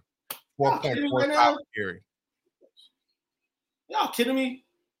last year. Y'all kidding me right 4.45 now? carry. Y'all kidding me?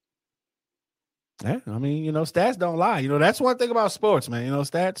 Yeah, I mean, stats don't lie. That's one thing about sports, man.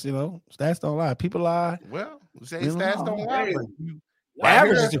 Stats don't lie. People lie. Well, say You stats know, don't lie. hey. but you-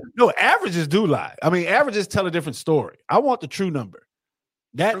 Averages do lie. I mean, averages tell a different story. I want the true number.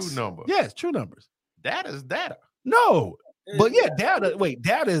 That's True number. Yes, true numbers. That is data. No, but yeah, data. Wait,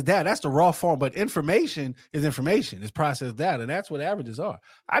 data is data. That's the raw form. But information is information. It's processed data, and that's what averages are.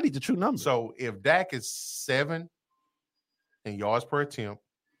 I need the true number. So if Dak is 7 in yards per attempt,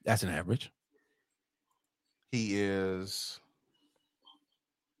 that's an average. he is.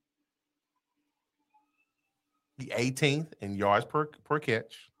 He 18th in yards per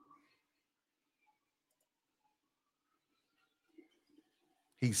catch.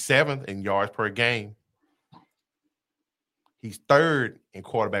 He's 7th in yards per game. He's 3rd in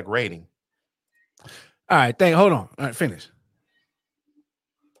quarterback rating. All right, hold on. All right, finish.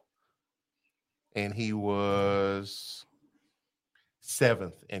 And he was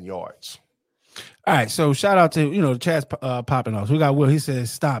 7th in yards. All right, so shout out to, the chat's popping off. So we got Will. He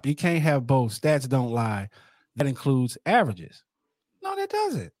says, stop. You can't have both. Stats don't lie. That includes averages. No, that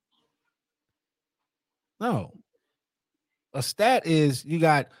doesn't. No. A stat is you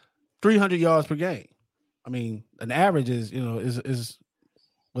got 300 yards per game. I mean, an average is, is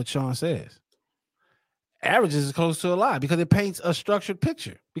what Sean says. Averages is close to a lie because it paints a structured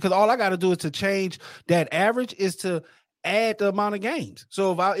picture. Because all I got to do is to change that average is to add the amount of games.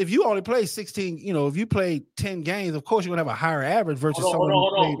 So if you only play 16, if you play 10 games, of course you're gonna have a higher average versus someone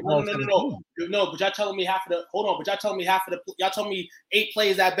who played all 17. No, but y'all telling me y'all told me 8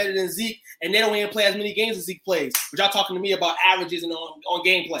 plays that better than Zeke, and they don't even play as many games as Zeke plays. But y'all talking to me about averages and on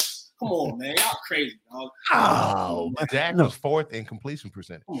gameplay. Come on, man, y'all crazy, dog. Oh, Dak was 4th in completion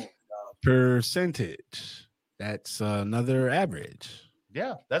percentage. Come on, dog. Percentage. That's another average.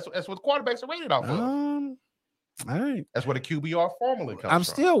 Yeah, that's what quarterbacks are rated off of. All right. That's what a QBR formula comes I'm from.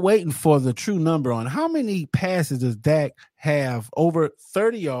 still waiting for the true number on how many passes does Dak have over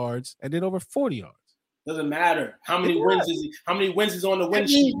 30 yards and then over 40 yards. Doesn't matter. How many wins is on the win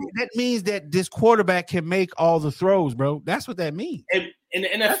sheet? That means that this quarterback can make all the throws, bro. That's what that means. In the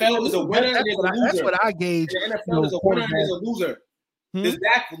NFL, is a winner and there's a loser. That's what I gauge. In the NFL, is a winner and there's a loser. Does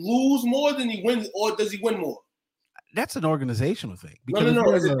Dak lose more than he wins, or does he win more? That's an organizational thing.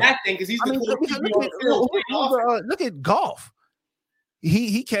 No. It's a Dak thing because he's look at Goff.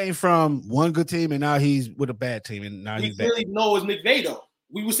 He came from one good team and now he's with a bad team and now he's clearly know it's McVay though.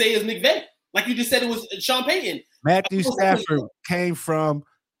 We would say it's McVay, like you just said it was Sean Payton. Matthew Stafford came from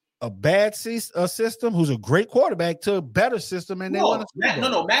a bad system, who's a great quarterback, to a better system, and they won.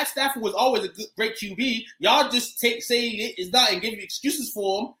 Matt Stafford was always a great QB. Y'all just say it's not and give you excuses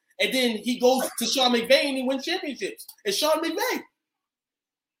for him. And then he goes to Sean McVay and he wins championships. It's Sean McVay.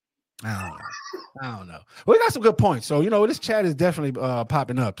 I don't know. We got some good points. So, this chat is definitely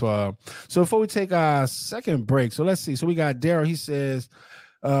popping up. So before we take our second break, so let's see. So we got Daryl. He says,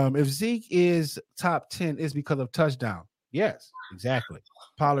 if Zeke is top 10, it's because of touchdown. Yes, exactly.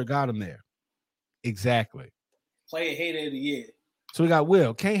 Pollard got him there. Exactly. Player hater of the year. So we got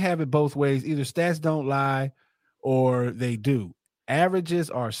Will. Can't have it both ways. Either stats don't lie or they do. Averages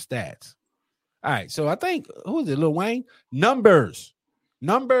are stats. All right. So I think, who is it, Lil Wayne? Numbers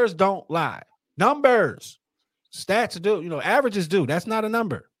don't lie. Numbers. Stats do. Averages do. That's not a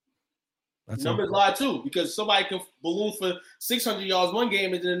number. Numbers lie too, because somebody can balloon for 600 yards one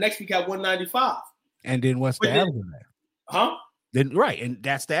game and then the next week have 195. And then what's the average of that? Huh? Then right, and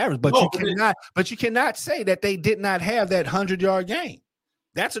that's the average. But you cannot say that they did not have that 100-yard game.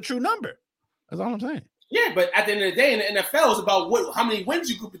 That's a true number. That's all I'm saying. Yeah, but at the end of the day, in the NFL, it's about how many wins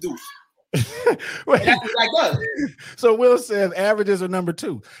you could produce. Right. That's what that does. So Will says averages are number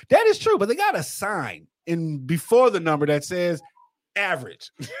 2. That is true, but they got a sign before the number that says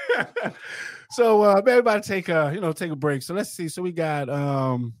average. So everybody take a break. So let's see. So we got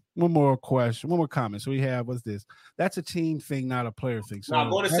one more comment. So we have, what's this? That's a team thing, not a player thing. So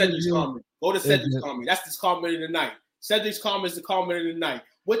go to Cedric's comment. That's this comment of the night. Cedric's comment is the comment of the night.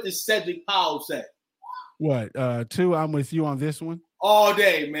 What does Cedric Powell say? What? 2, I'm with you on this one. All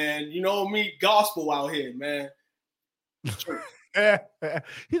day, man. You know me, gospel out here, man.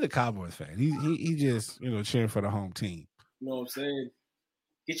 He's a Cowboys fan. He just cheering for the home team. You know what I'm saying?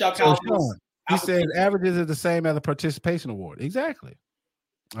 Get y'all Cowboys. He said averages are the same as a participation award. Exactly.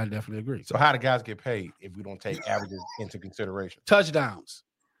 I definitely agree. So how do guys get paid if we don't take averages into consideration? Touchdowns.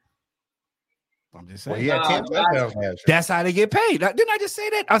 I'm just saying. Well, he had 10 touchdowns last year. That's how they get paid. Didn't I just say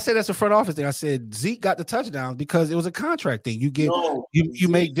that? I said that's a front office thing. I said Zeke got the touchdowns because it was a contract thing. You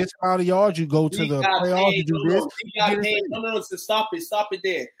make this amount of yards, you go to the playoffs, you do this. Zeke got paid. No, stop it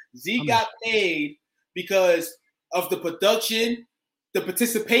there. Zeke got paid because of the production, the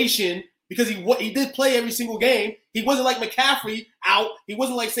participation, because he did play every single game. He wasn't like McCaffrey out. He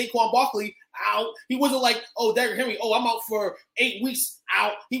wasn't like Saquon Barkley out. He wasn't like, Derrick Henry, I'm out for 8 weeks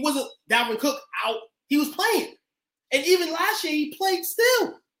out. He wasn't Dalvin Cook out. He was playing. And even last year, he played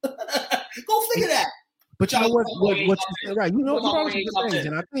still. Go figure that. But you know what you said, right? You know things,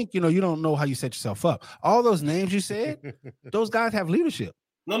 and I think, you don't know how you set yourself up. All those names you said, those guys have leadership.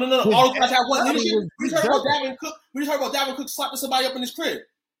 No. All those guys have what leadership? We just heard about Dalvin Cook. We just heard about Dalvin Cook slapping somebody up in his crib.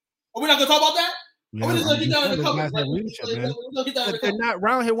 Are we not going to talk about that? Yeah, we're just going to get down in the covers. They're not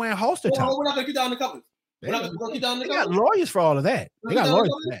around here wearing holster ties. We're not going to get down in the covers. They got lawyers for all of that. They got lawyers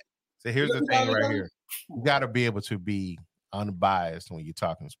for that. So here's the thing right here. You got to be able to be unbiased when you're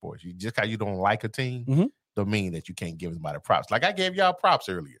talking sports. You just how you don't like a team don't mean that you can't give somebody props. Like I gave y'all props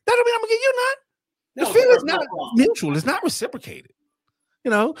earlier. That don't mean I'm gonna give you none. The feeling's not mutual. It's not reciprocated.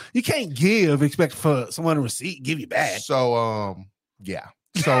 You know, you can't expect for someone to give you back. So yeah.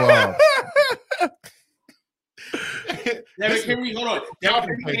 So Derrick Henry, hold on.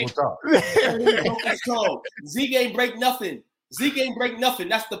 Zeke ain't break nothing. Zeke ain't break nothing.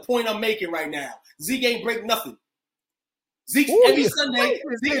 That's the point I'm making right now. Zeke ain't break nothing. Zeke every Sunday.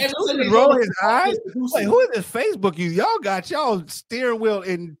 Roll his eyes. Wait, who is this Facebook? Y'all got y'all steering wheel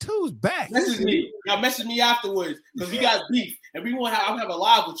in two's back. Message me. Y'all message me afterwards because we got beef and we want to have a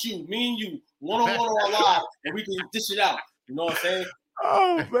live with you, me and you, one-on-one on our live, and we can dish it out. You know what I'm saying?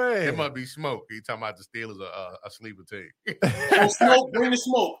 Oh man, it must be smoke. He talking about the Steelers a sleeper team. So smoke, bring the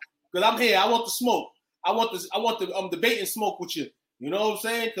smoke because I'm here. I want the smoke. I want the debating smoke with you. You know what I'm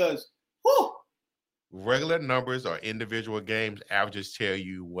saying? Because regular numbers or individual games averages tell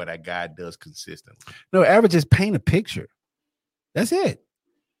you what a guy does consistently. No, averages paint a picture. That's it.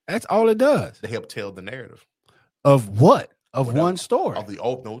 That's all it does. They help tell the narrative of what? Of one story. Of the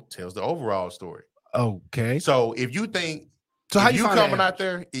tells the overall story. Okay. So if you think how you coming out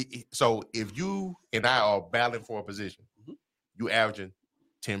there, so if you and I are battling for a position, you averaging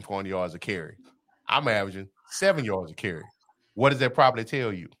 10 point yards a carry. I'm averaging 7 yards a carry. What does that probably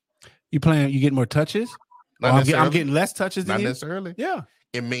tell you? You getting more touches? I'm getting less touches than Not you? necessarily. Yeah.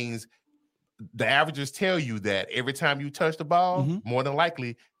 It means the averages tell you that every time you touch the ball, more than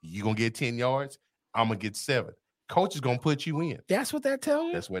likely, you're going to get 10 yards. I'm going to get 7. Coach is going to put you in. That's what that tells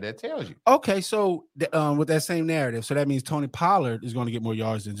you? That's what that tells you. Okay, so with that same narrative, so that means Tony Pollard is going to get more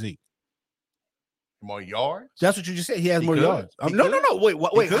yards than Zeke. More yards? That's what you just said. He has more yards. No.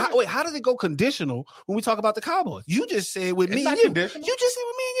 Wait. How does it go conditional when we talk about the Cowboys? You just said with me and you. You just said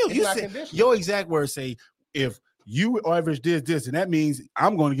with me and you. You said your exact words say if you average this, and that means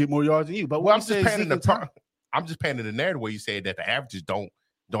I'm going to get more yards than you. But I'm just painting the narrative where you say that the averages don't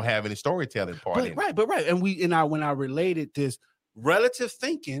have any storytelling part in it. Right. And when I related this relative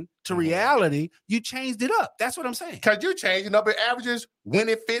thinking to reality, you changed it up. That's what I'm saying. Because you're changing up the averages when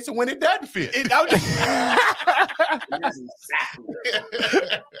it fits and when it doesn't fit.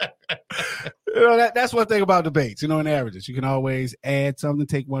 That's one thing about debates, in averages. You can always add something,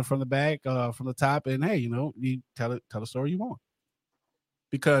 take one from the back, from the top, and hey, you tell the story you want.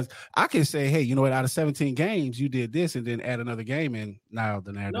 Because I can say, hey, you know what? Out of 17 games, you did this, and then add another game, and now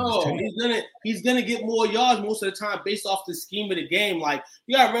the narrative. No, he's gonna get more yards most of the time based off the scheme of the game. Like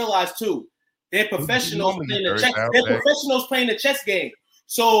you gotta realize too, they're professionals playing the chess. They're professionals playing the chess game.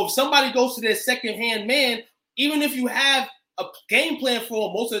 So if somebody goes to their second hand man, even if you have a game plan for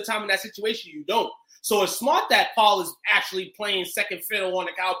him, most of the time in that situation you don't. So it's smart that Paul is actually playing second fiddle on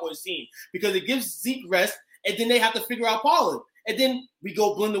the Cowboys team because it gives Zeke rest, and then they have to figure out Pollard. And then we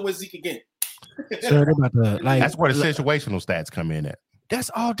go blending with Zeke again. Sir, that's where the situational stats come in at.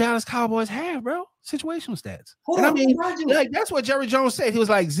 That's all Dallas Cowboys have, bro. Situational stats. That's what Jerry Jones said. He was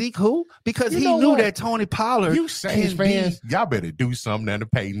like, Zeke who? Because he knew that Tony Pollard. You Saints fans, y'all better do something that the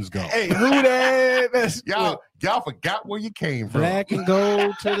Peyton's gone. Hey, who that? Y'all forgot where you came from. Black and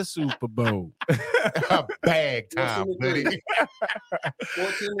gold to the Super Bowl. Bag time, buddy.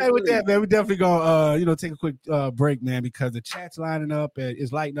 Hey, with that, man, we definitely gonna take a quick break, man, because the chat's lining up and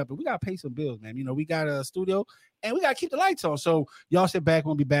is lighting up, and we gotta pay some bills, man. We got a studio and we gotta keep the lights on. So y'all sit back.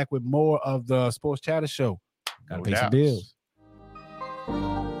 We'll be back with more of the Sports Chatter Show. Gotta pay some bills.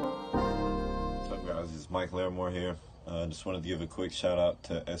 What's up, guys? It's Mike Larimore here. Just wanted to give a quick shout out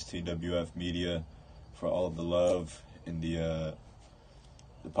to STWF Media for all of the love and the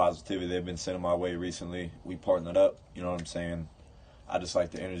positivity they've been sending my way recently. We partnered up, you know what I'm saying? I just like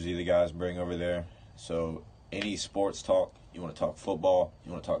the energy the guys bring over there. So any sports talk, you want to talk football,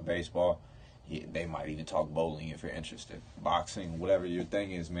 you want to talk baseball, they might even talk bowling if you're interested. Boxing, whatever your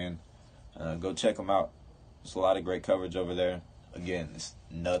thing is, man. Go check them out. There's a lot of great coverage over there. Again, it's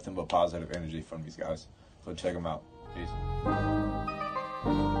nothing but positive energy from these guys. Go check them out. Peace.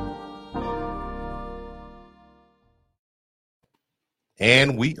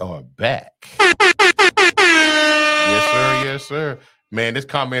 And we are back. Yes, sir. Man, this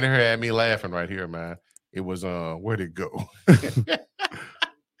comment here had me laughing right here, man. It was where'd it go?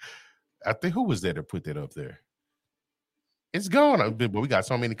 I think who was that put that up there? It's gone, but we got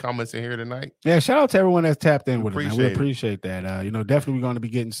so many comments in here tonight. Yeah, shout out to everyone that's tapped in with us. We appreciate that. Definitely we're going to be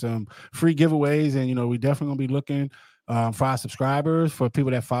getting some free giveaways, and we definitely going to be looking for our subscribers, for people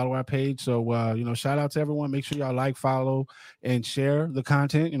that follow our page. So shout out to everyone. Make sure y'all like, follow, and share the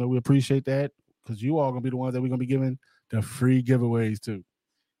content. We appreciate that. because you all gonna be the ones that we're gonna be giving the free giveaways to.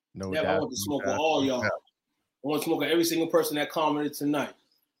 No Yeah, doubt. I want to smoke with all y'all. I want to smoke with every single person that commented tonight.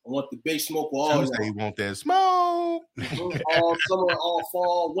 I want the big smoke with all Tuesday, y'all. you want that smoke? All summer, all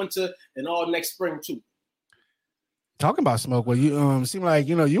fall, winter, and all next spring too. Talking about smoke, well, you seem like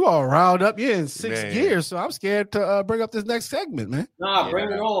you all riled up. You're in sixth Man. gear, so I'm scared to bring up this next segment, man. Nah,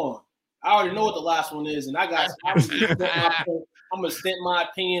 bring it on. I already know what the last one is, and I'm gonna stamp my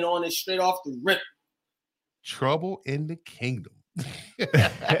opinion on it straight off the rip. Trouble in the Kingdom.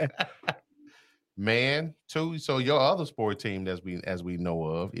 Man, too. So your other sport team as we know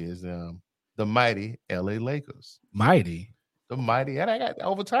of is the mighty LA Lakers. Mighty. The mighty, and I got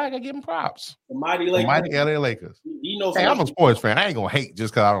over time, I got to give them props. The mighty The Lakers. mighty LA Lakers. He knows. Hey, I'm a sports fan. I ain't gonna hate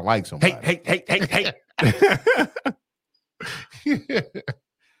just because I don't like somebody. Hate.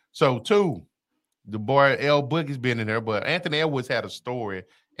 So, too, the boy L Boogie's been in there, but Anthony Edwards had a story,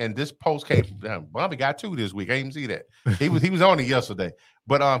 and this post came. Bobby got two this week. I didn't see that. He was on it yesterday,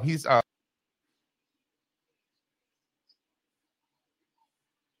 but he's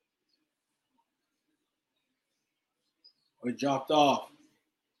It dropped off.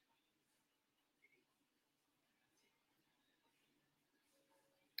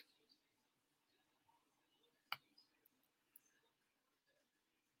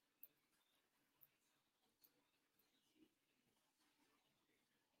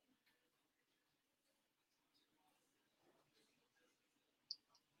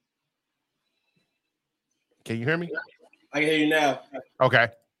 Can you hear me? I can hear you now. Okay.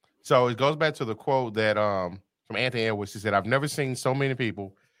 So it goes back to the quote that from Anthony Edwards. He said, "I've never seen so many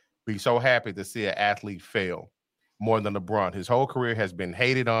people be so happy to see an athlete fail more than LeBron. His whole career has been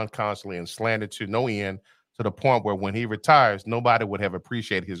hated on constantly and slandered to no end, to the point where when he retires, nobody would have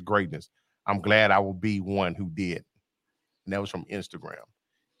appreciated his greatness. I'm glad I will be one who did." And that was from Instagram.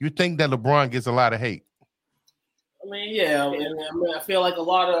 You think that LeBron gets a lot of hate? I mean, yeah. I mean, I feel like a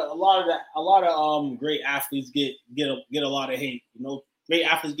lot of great athletes get a lot of hate. Great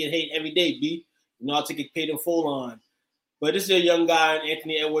athletes get hate every day. B. I take it paid in full on. But this is a young guy,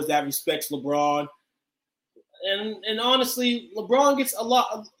 Anthony Edwards, that respects LeBron. And honestly, LeBron gets a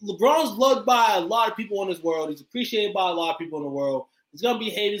lot. LeBron's loved by a lot of people in this world. He's appreciated by a lot of people in the world. There's gonna be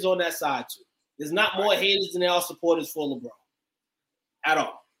haters on that side too. There's not more haters than there are supporters for LeBron at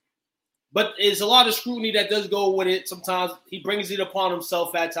all. But it's a lot of scrutiny that does go with it. Sometimes he brings it upon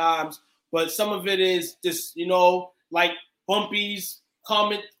himself at times, but some of it is just, like Bumpy's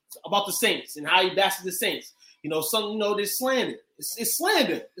comment about the Saints and how he bashes the Saints. There's slander. It's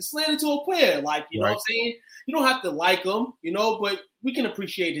slander. It's slander to a player. Like, you know what I'm saying? You don't have to like him, but we can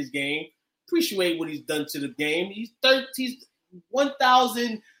appreciate his game, appreciate what he's done to the game. He's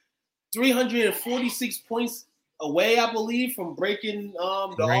 1,346 points away, I believe, from breaking the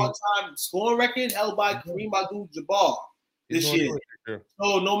all-time scoring record held by Kareem Abdul-Jabbar this year.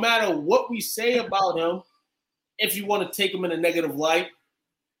 So no matter what we say about him, if you want to take him in a negative light,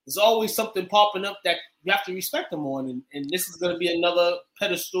 there's always something popping up that you have to respect him on. And this is going to be another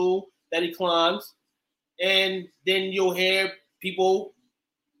pedestal that he climbs. And then you'll hear people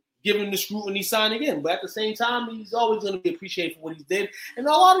giving the scrutiny sign again. But at the same time, he's always going to be appreciated for what he did. And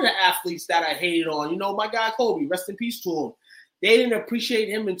a lot of the athletes that I hated on, my guy Kobe, rest in peace to him, they didn't appreciate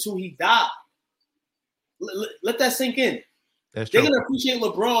him until he died. Let that sink in. That's They're true. going to appreciate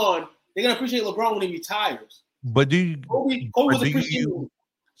LeBron. They're going to appreciate LeBron when he retires. But do you, Kobe was appreciated.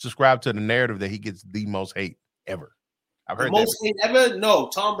 Subscribe to the narrative that he gets the most hate ever? I've heard the most hate ever? No,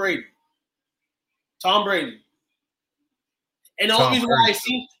 Tom Brady. And the only reason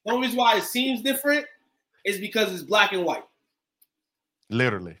why it seems different is because it's black and white.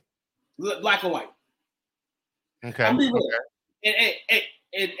 Literally. Black and white. Okay. I'm being real.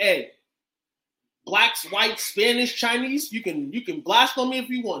 And blacks, whites, Spanish, Chinese, you can blast on me if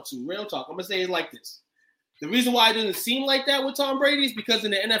you want to. Real talk. I'm gonna say it like this. The reason why it didn't seem like that with Tom Brady is because in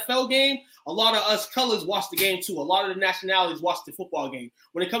the NFL game, a lot of us colors watch the game too. A lot of the nationalities watch the football game.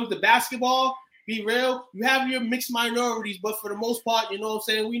 When it comes to basketball, be real, you have your mixed minorities, but for the most part, you know what I'm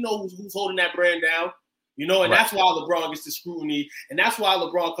saying? We know who's holding that brand down. And right. That's why LeBron gets the scrutiny. And that's why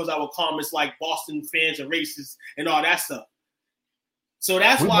LeBron comes out with comments like Boston fans are racist and all that stuff. So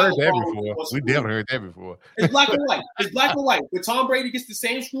that's why heard that before. We definitely heard that before. It's black and white. It's black and white. But Tom Brady gets the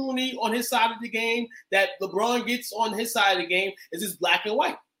same scrutiny on his side of the game that LeBron gets on his side of the game. It's just black and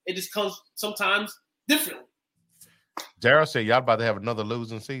white. It just comes sometimes differently. Daryl said y'all about to have another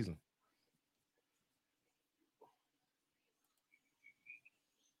losing season.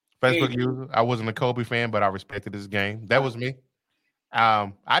 Facebook user. I wasn't a Kobe fan, but I respected his game. That was me.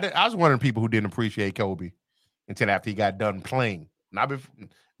 I was one of the people who didn't appreciate Kobe until after he got done playing.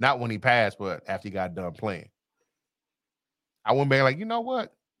 Not when he passed, but after he got done playing. I wouldn't be like, you know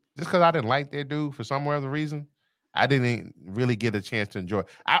what? Just because I didn't like that dude for some other reason, I didn't really get a chance to enjoy.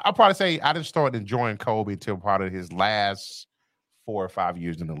 I'll probably say I didn't start enjoying Kobe until part of his last 4 or 5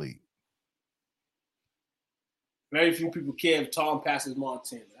 years in the league. Very few people care if Tom passes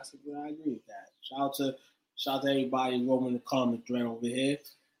Montana. I agree with that. Shout out to everybody roaming the comment thread over here.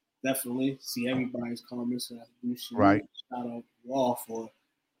 Definitely see everybody's comments. So right. Shout out to all for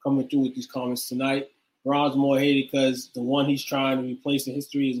coming through with these comments tonight. Bron's more hated because the one he's trying to replace in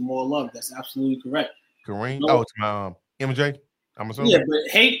history is more loved. That's absolutely correct. Kareem? No. Oh, it's MJ? I'm assuming. Yeah,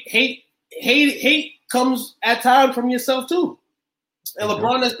 but hate comes at times from yourself too. And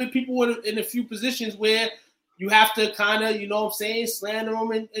LeBron has been people in a few positions where you have to kind of, slander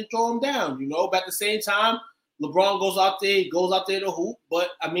him and throw him down, But at the same time, LeBron goes out there to hoop. But,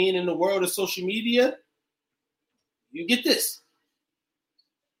 I mean, in the world of social media, you get this.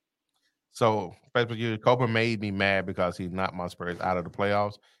 So, basically, Kobe made me mad because he knocked my Spurs out of the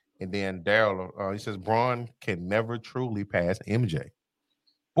playoffs. And then Daryl, he says, Bron can never truly pass MJ.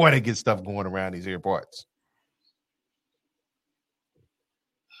 Boy, they get stuff going around these airports.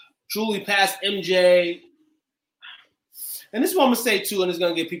 Truly pass MJ. And this is what I'm gonna say too, and it's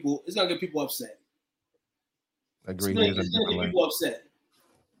gonna get people upset. Agree. It's gonna get people upset.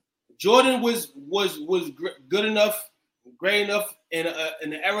 Jordan was good enough, great enough in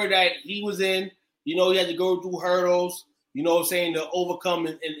the era that he was in. He had to go through hurdles. To overcome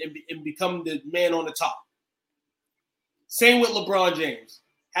and become the man on the top. Same with LeBron James.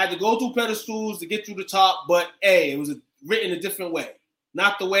 Had to go through pedestals to get through the top, but it was written a different way,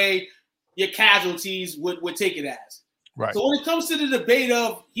 not the way your casualties would take it as. Right. So when it comes to the debate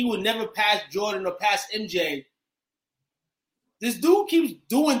of he would never pass Jordan or pass MJ, this dude keeps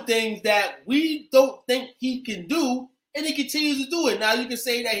doing things that we don't think he can do, and he continues to do it. Now you can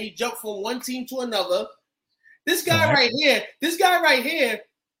say that he jumped from one team to another. This guy right here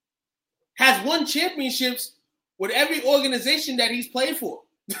has won championships with every organization that he's played for.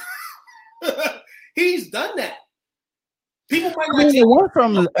 He's done that. People might not take one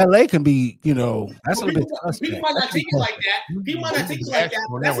from LA can be, that's a little bit. People might not take it like that. People might not take it like that.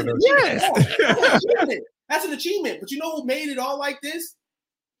 But that's an achievement. That's an achievement. But you know who made it all like this?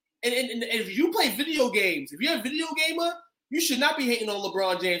 And if you play video games, if you're a video gamer, you should not be hating on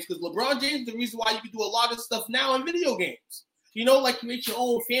LeBron James because LeBron James is the reason why you can do a lot of stuff now in video games. Like you make your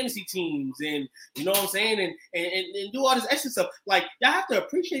own fantasy teams and you know what I'm saying, and do all this extra stuff. Like y'all have to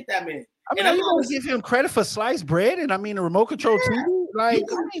appreciate that man. I mean, you don't give him credit for sliced bread and the remote control TV. Like,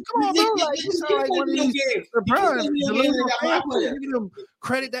 come on, bro. Like, you sound like one of these LeBron. Give him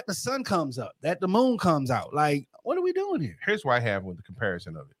credit that the sun comes up, that the moon comes out. Like, what are we doing here? Here's what I have with the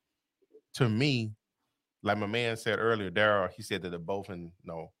comparison of it. To me, like my man said earlier, Daryl, he said that they're both that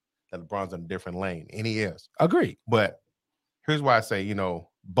LeBron's in a different lane, and he is. Agreed. But here's why I say,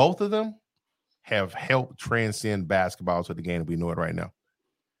 both of them have helped transcend basketball to the game that we know it right now.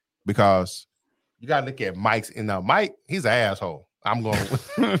 Because you got to look at Mike's, and now Mike, he's an asshole. I'm going.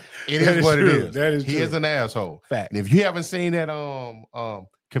 It is what it is. That is he true. Is an asshole. Fact. And if you haven't seen that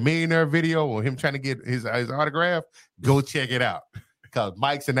Chameleonaire video or him trying to get his autograph, go check it out. Because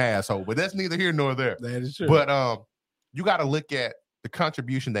Mike's an asshole, but that's neither here nor there. That is true. But you got to look at the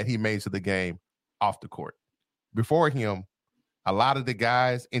contribution that he made to the game off the court. Before him, a lot of the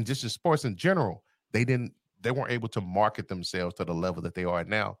guys, and just in sports in general, they weren't able to market themselves to the level that they are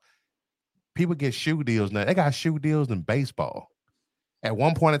now. People get shoe deals now. They got shoe deals in baseball. At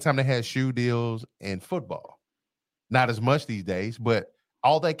one point in time, they had shoe deals in football. Not as much these days, but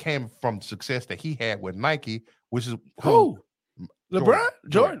all that came from success that he had with Nike, which is who? LeBron?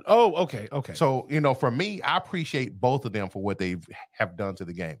 Jordan? Oh, okay. So, for me, I appreciate both of them for what they have done to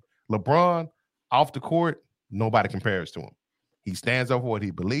the game. LeBron, off the court, nobody compares to him. He stands up for what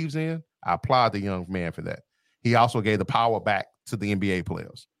he believes in. I applaud the young man for that. He also gave the power back to the NBA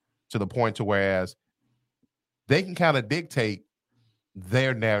players to the point to whereas they can kind of dictate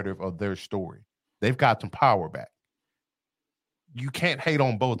their narrative of their story. They've got some power back. You can't hate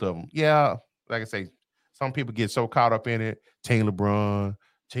on both of them. Yeah, like I say, some people get so caught up in it. Team LeBron,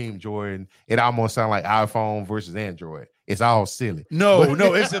 Team Jordan. It almost sounds like iPhone versus Android. It's all silly. No,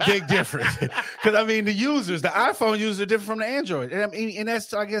 it's a big difference. Because the iPhone users are different from the Android. And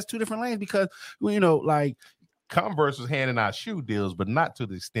that's, I guess, two different lanes because, Converse was handing out shoe deals, but not to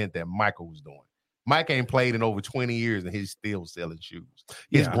the extent that Michael was doing. Mike ain't played in over 20 years and he's still selling shoes.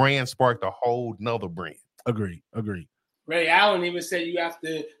 His brand sparked a whole nother brand. Agreed. Ray Allen even said you have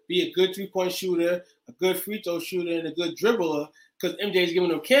to be a good three-point shooter, a good free throw shooter, and a good dribbler because MJ's giving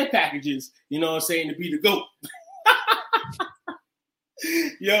them care packages, to be the GOAT.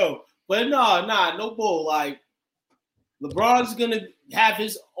 Yo, but no bull. Like, LeBron's going to have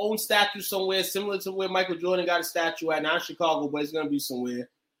his own statue somewhere, similar to where Michael Jordan got a statue at, not in Chicago, but it's going to be somewhere.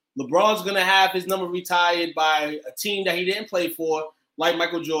 LeBron's going to have his number retired by a team that he didn't play for, like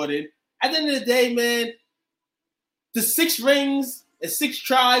Michael Jordan. At the end of the day, man, the 6 rings and 6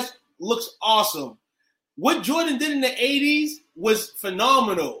 tries looks awesome. What Jordan did in the 80s was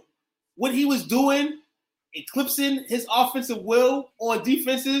phenomenal. What he was doing, eclipsing his offensive will on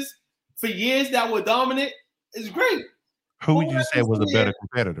defenses for years that were dominant, is great. Who would you say was a better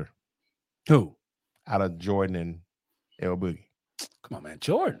competitor? Who? Out of Jordan and L Boogie. Come on, man.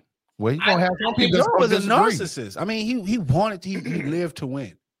 Jordan. Well, you're going to have some people Jordan was a disagree. narcissist. I mean, he wanted to, he lived to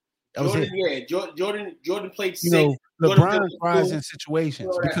win. That was Jordan, it. yeah. Jordan played 6. You know, Jordan LeBron played thrives 2. in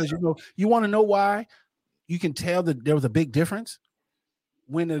situations because, you want to know why you can tell that there was a big difference?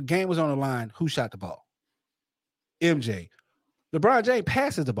 When the game was on the line, who shot the ball? MJ. LeBron James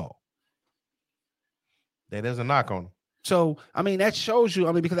passes the ball. That is a knock on him. So, I mean, that shows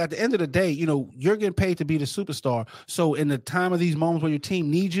you, because at the end of the day, you're getting paid to be the superstar. So in the time of these moments where your team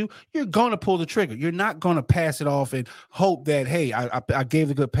needs you, you're going to pull the trigger. You're not going to pass it off and hope that, hey, I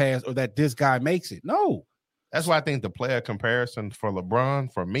gave a good pass or that this guy makes it. No. That's why I think the player comparison for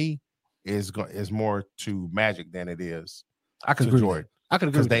LeBron, for me, is more to Magic than it is to Jordan. I could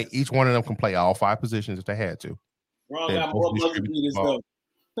agree. Because each one of them can play all 5 positions if they had to. Ron got more buzzer beaters, though.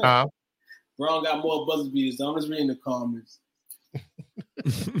 Ron got more buzzer beaters. I'm just reading the comments.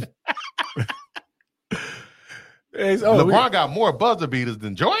 LeBron got more buzzer beaters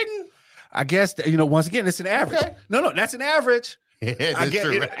than Jordan. I guess once again, it's an average. Okay. No, that's an average. Yeah, that's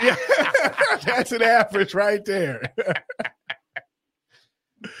true. Yeah. That's an average right there.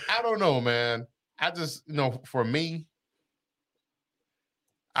 I don't know, man. I just, for me,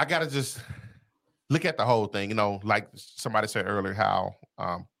 I gotta just look at the whole thing. Like somebody said earlier, how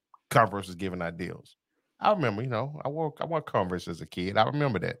Converse is giving out deals. I remember, I wore Converse as a kid. I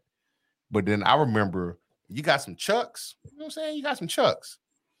remember that. But then I remember you got some Chucks. You know what I'm saying? You got some Chucks.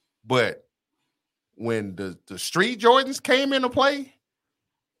 But when the street Jordans came into play,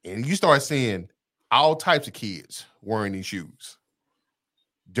 and you start seeing all types of kids wearing these shoes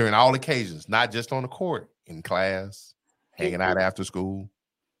during all occasions, not just on the court, in class, hanging out after school.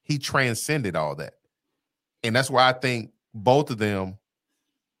 He transcended all that. And that's why I think both of them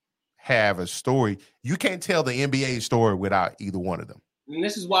have a story. You can't tell the NBA story without either one of them. And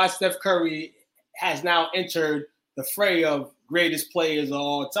this is why Steph Curry has now entered the fray of greatest players of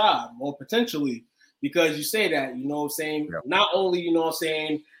all time, or potentially, because you say that, saying, yeah. Not only,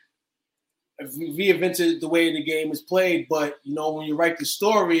 saying, reinvented the way the game is played, but, when you write the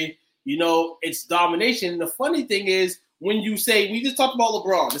story, it's domination. And the funny thing is, when you say, we just talked about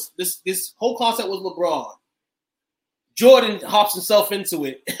LeBron, this whole concept was LeBron. Jordan hops himself into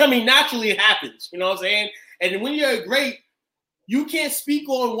it. Naturally it happens. You know what I'm saying? And when you're a great, you can't speak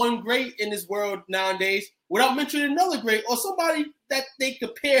on one great in this world nowadays without mentioning another great or somebody that they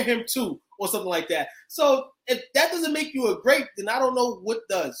compare him to or something like that. So if that doesn't make you a great, then I don't know what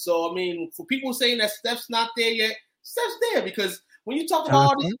does. So, for people saying that Steph's not there yet, Steph's there because when you talk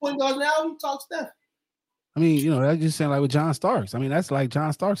about all these point guards now, you talk Steph. That just sound like with John Starks. That's like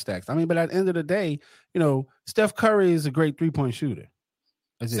John Starks stacks. But at the end of the day, Steph Curry is a great 3-point shooter.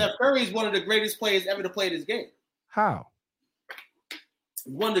 Steph Curry is one of the greatest players ever to play this game. How?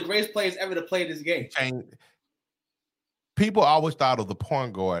 One of the greatest players ever to play this game. People always thought of the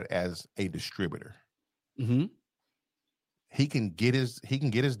point guard as a distributor. Mm-hmm. He can get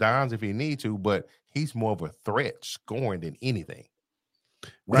his dimes if he need to, but he's more of a threat scoring than anything.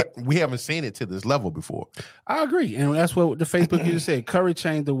 Right. We haven't seen it to this level before. I agree. And that's what the Facebook user said. Curry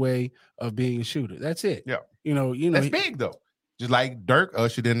changed the way of being a shooter. That's it. Yeah. That's big though. Just like Dirk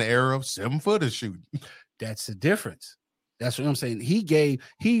ushered in the era of 7-footer shooting. That's the difference. That's what I'm saying. He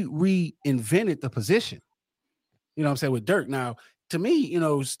reinvented the position. You know what I'm saying, with Dirk. Now, to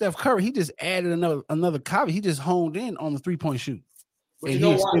me, Steph Curry, he just added another copy. He just honed in on the 3-point shoot. But and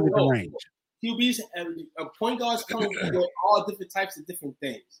he extended the range. QBs, point guards come with all different types of different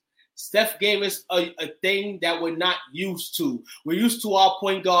things. Steph gave us a thing that we're not used to. We're used to our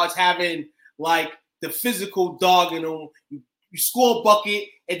point guards having like the physical dog in them. You score a bucket,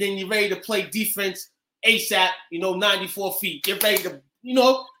 and then you're ready to play defense ASAP, 94 feet. You're ready to,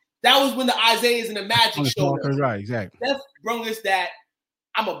 that was when the Isaiahs and the Magic showed us. Right, exactly. Steph brought us that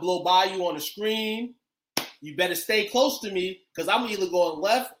I'm going to blow by you on the screen. You better stay close to me because I'm either going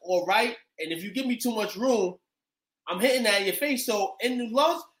left or right. And if you give me too much room, I'm hitting that in your face. So in the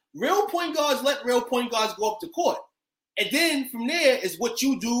loss, real point guards let real point guards go up the court. And then from there is what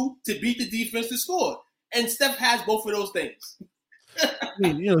you do to beat the defense to score. And Steph has both of those things. I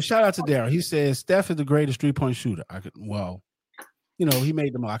mean, shout out to Daryl. He says Steph is the greatest 3-point shooter. He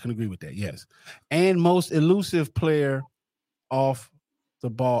made them all. I can agree with that. Yes, and most elusive player off the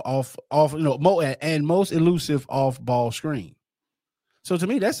ball, and most elusive off ball screen. So to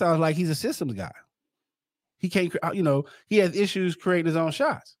me, that sounds like he's a systems guy. He can't, he has issues creating his own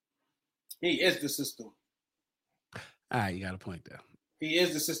shots. He is the system. All right, you got a point there. He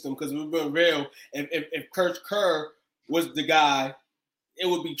is the system because we're being real. If Coach Kerr was the guy, it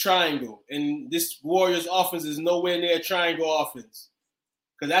would be triangle. And this Warriors offense is nowhere near triangle offense.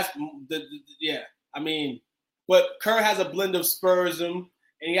 Because that's I mean, but Kerr has a blend of Spurs in him,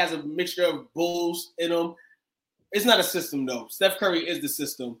 and he has a mixture of Bulls in him. It's not a system though. Steph Curry is the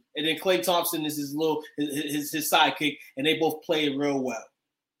system, and then Klay Thompson is his sidekick, and they both play it real well.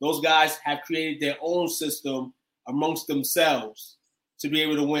 Those guys have created their own system amongst themselves to be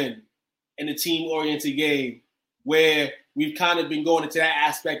able to win in a team-oriented game, where we've kind of been going into that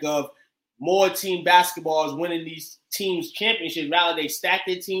aspect of more team basketball is winning these teams championships rather they stack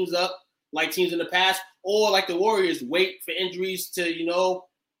their teams up like teams in the past, or like the Warriors wait for injuries to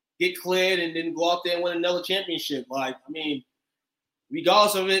get cleared and then go out there and win another championship.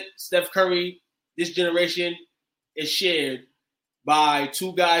 Regardless of it, Steph Curry, this generation is shared by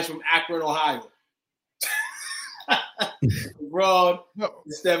two guys from Akron, Ohio. LeBron and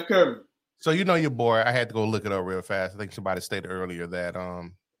Steph Curry. So your boy, I had to go look it up real fast. I think somebody stated earlier that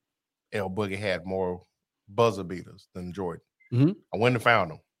L Boogie had more buzzer beaters than Jordan. Mm-hmm. I went and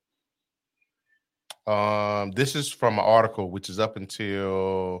found them. This is from an article which is up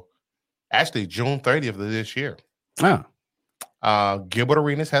until actually June 30th of this year. Gilbert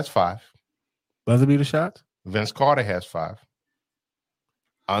Arenas has 5 buzzer beater shots. Vince Carter has 5.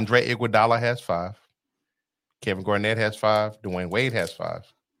 Andre Iguodala has 5. Kevin Garnett has 5. Dwayne Wade has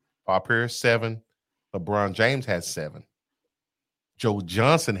 5. Paul Pierce 7. LeBron James has 7. Joe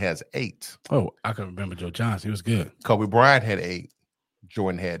Johnson has 8. Oh, I can remember Joe Johnson. He was good. Kobe Bryant had 8.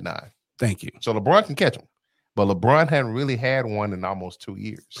 Jordan had 9. Thank you. So LeBron can catch him. But LeBron hadn't really had one in almost 2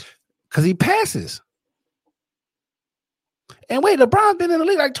 years. Because he passes. And wait, LeBron been in the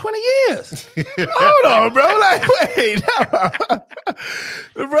league like 20 years. Hold on, bro. Wait.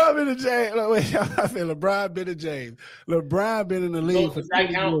 LeBron been in James. I feel LeBron been in James. LeBron been in the league for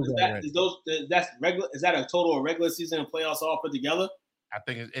 20 years. That's regular. Is that a total of regular season and playoffs all put together? I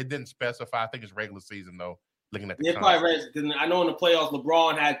think it didn't specify. I think it's regular season though. Looking at the probably right, because I know in the playoffs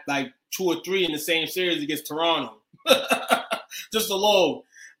LeBron had like 2 or 3 in the same series against Toronto. Just alone.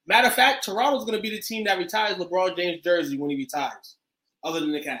 Matter of fact, Toronto's going to be the team that retires LeBron James' jersey when he retires, other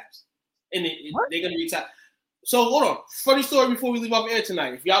than the Cavs. And they're going to retire. So, hold on. Funny story before we leave off air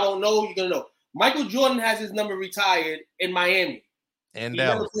tonight. If y'all don't know, you're going to know. Michael Jordan has his number retired in Miami. And he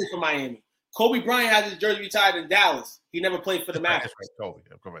never played for Miami. Kobe Bryant has his jersey retired in Dallas. He never played for the Mavericks. Kobe.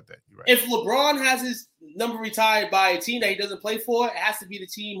 You're right. If LeBron has his number retired by a team that he doesn't play for, it has to be the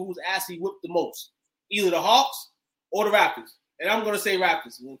team whose ass he whipped the most. Either the Hawks or the Raptors. And I'm going to say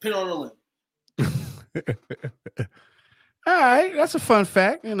Raptors. We'll pin on the limb. All right. That's a fun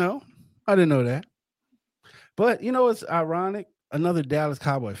fact. I didn't know that. But, it's ironic. Another Dallas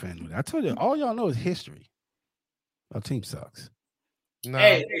Cowboy fan. I told you, all y'all know is history. Our team sucks. No,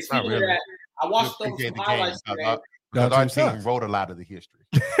 hey, not really. That, I watched those highlights today. Our team wrote a lot of the history.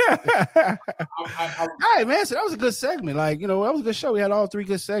 All right, man. So that was a good segment. That was a good show. We had all 3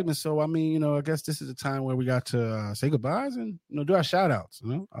 good segments. So, I mean, I guess this is the time where we got to say goodbyes and, do our shout outs.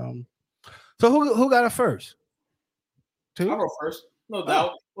 So who got it first? I'll go first. No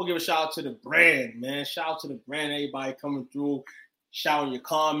doubt. We'll give a shout out to the brand, man. Shout out to the brand. Everybody coming through. Shouting your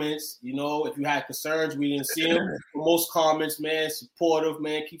comments. If you had concerns, we didn't see them. For most comments, man, supportive,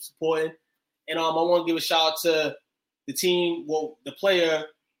 man. Keep supporting. And I want to give a shout out to the team, the player's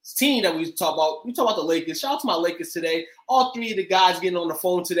team that we talk about. We talk about the Lakers. Shout out to my Lakers today. All 3 of the guys getting on the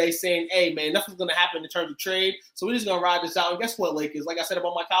phone today saying, hey, man, nothing's going to happen in terms of trade. So we're just going to ride this out. And guess what, Lakers? Like I said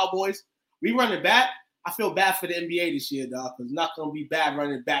about my Cowboys, we run it back. I feel bad for the NBA this year, dog, because it's not going to be bad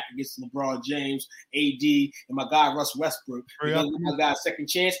running back against LeBron James, AD, and my guy Russ Westbrook. Because my guy second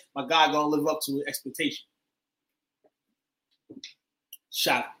chance, my guy going to live up to expectation.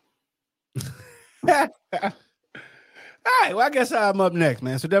 Shout out. All right, well, I guess I'm up next,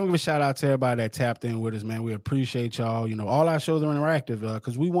 man. So definitely give a shout out to everybody that tapped in with us, man. We appreciate y'all. All our shows are interactive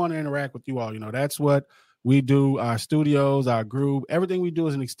because we want to interact with you all. That's what we do. Our studios, our group, everything we do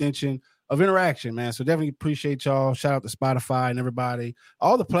is an extension of interaction, man. So definitely appreciate y'all. Shout out to Spotify and everybody,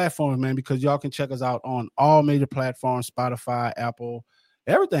 all the platforms, man, because y'all can check us out on all major platforms, Spotify, Apple,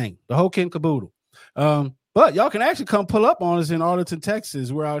 everything, the whole kit and caboodle. But y'all can actually come pull up on us in Arlington,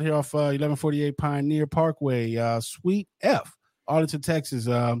 Texas. We're out here off 1148 Pioneer Parkway, Suite F, Arlington, Texas.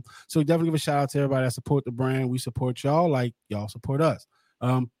 So definitely give a shout out to everybody that support the brand. We support y'all like y'all support us.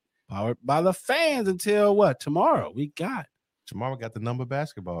 Powered by the fans until what? Tomorrow. We got the number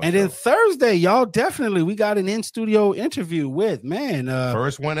basketball. And then Thursday, y'all definitely we got an in-studio interview with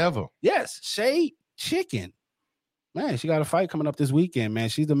first one ever. Yes, Shay Chicken. Man, she got a fight coming up this weekend, man.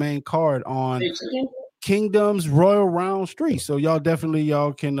 She's the main card on Kingdom's Royal Round Street. So y'all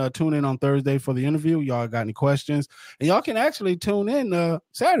can tune in on Thursday for the interview. Y'all got any questions? And y'all can actually tune in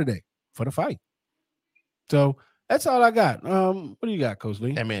Saturday for the fight. So that's all I got. What do you got, Coach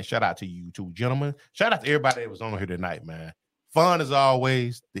Lee? Hey, man, shout out to you two gentlemen. Shout out to everybody that was on here tonight, man. Fun as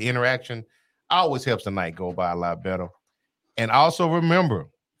always. The interaction always helps the night go by a lot better. And also remember,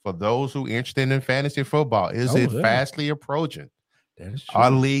 for those who are interested in fantasy football, is fastly approaching? That is true.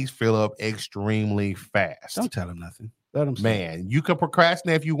 Our leagues fill up extremely fast. Don't tell them nothing. Let them Man, you can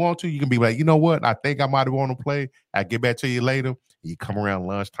procrastinate if you want to. You can be like, you know what? I think I might want to play. I'll get back to you later. You come around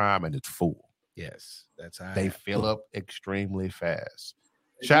lunchtime and it's full. Yes, that's how they fill up extremely fast.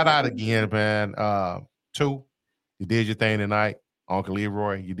 Shout out again, man. Two, you did your thing tonight. Uncle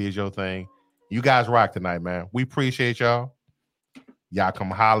Leroy, you did your thing. You guys rock tonight, man. We appreciate y'all. Y'all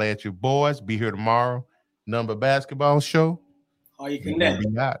come holler at your boys. Be here tomorrow. Number basketball show. Are you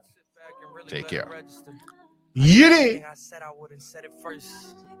connected? Take care. You did. I said I wouldn't said it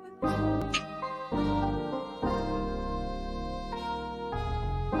first.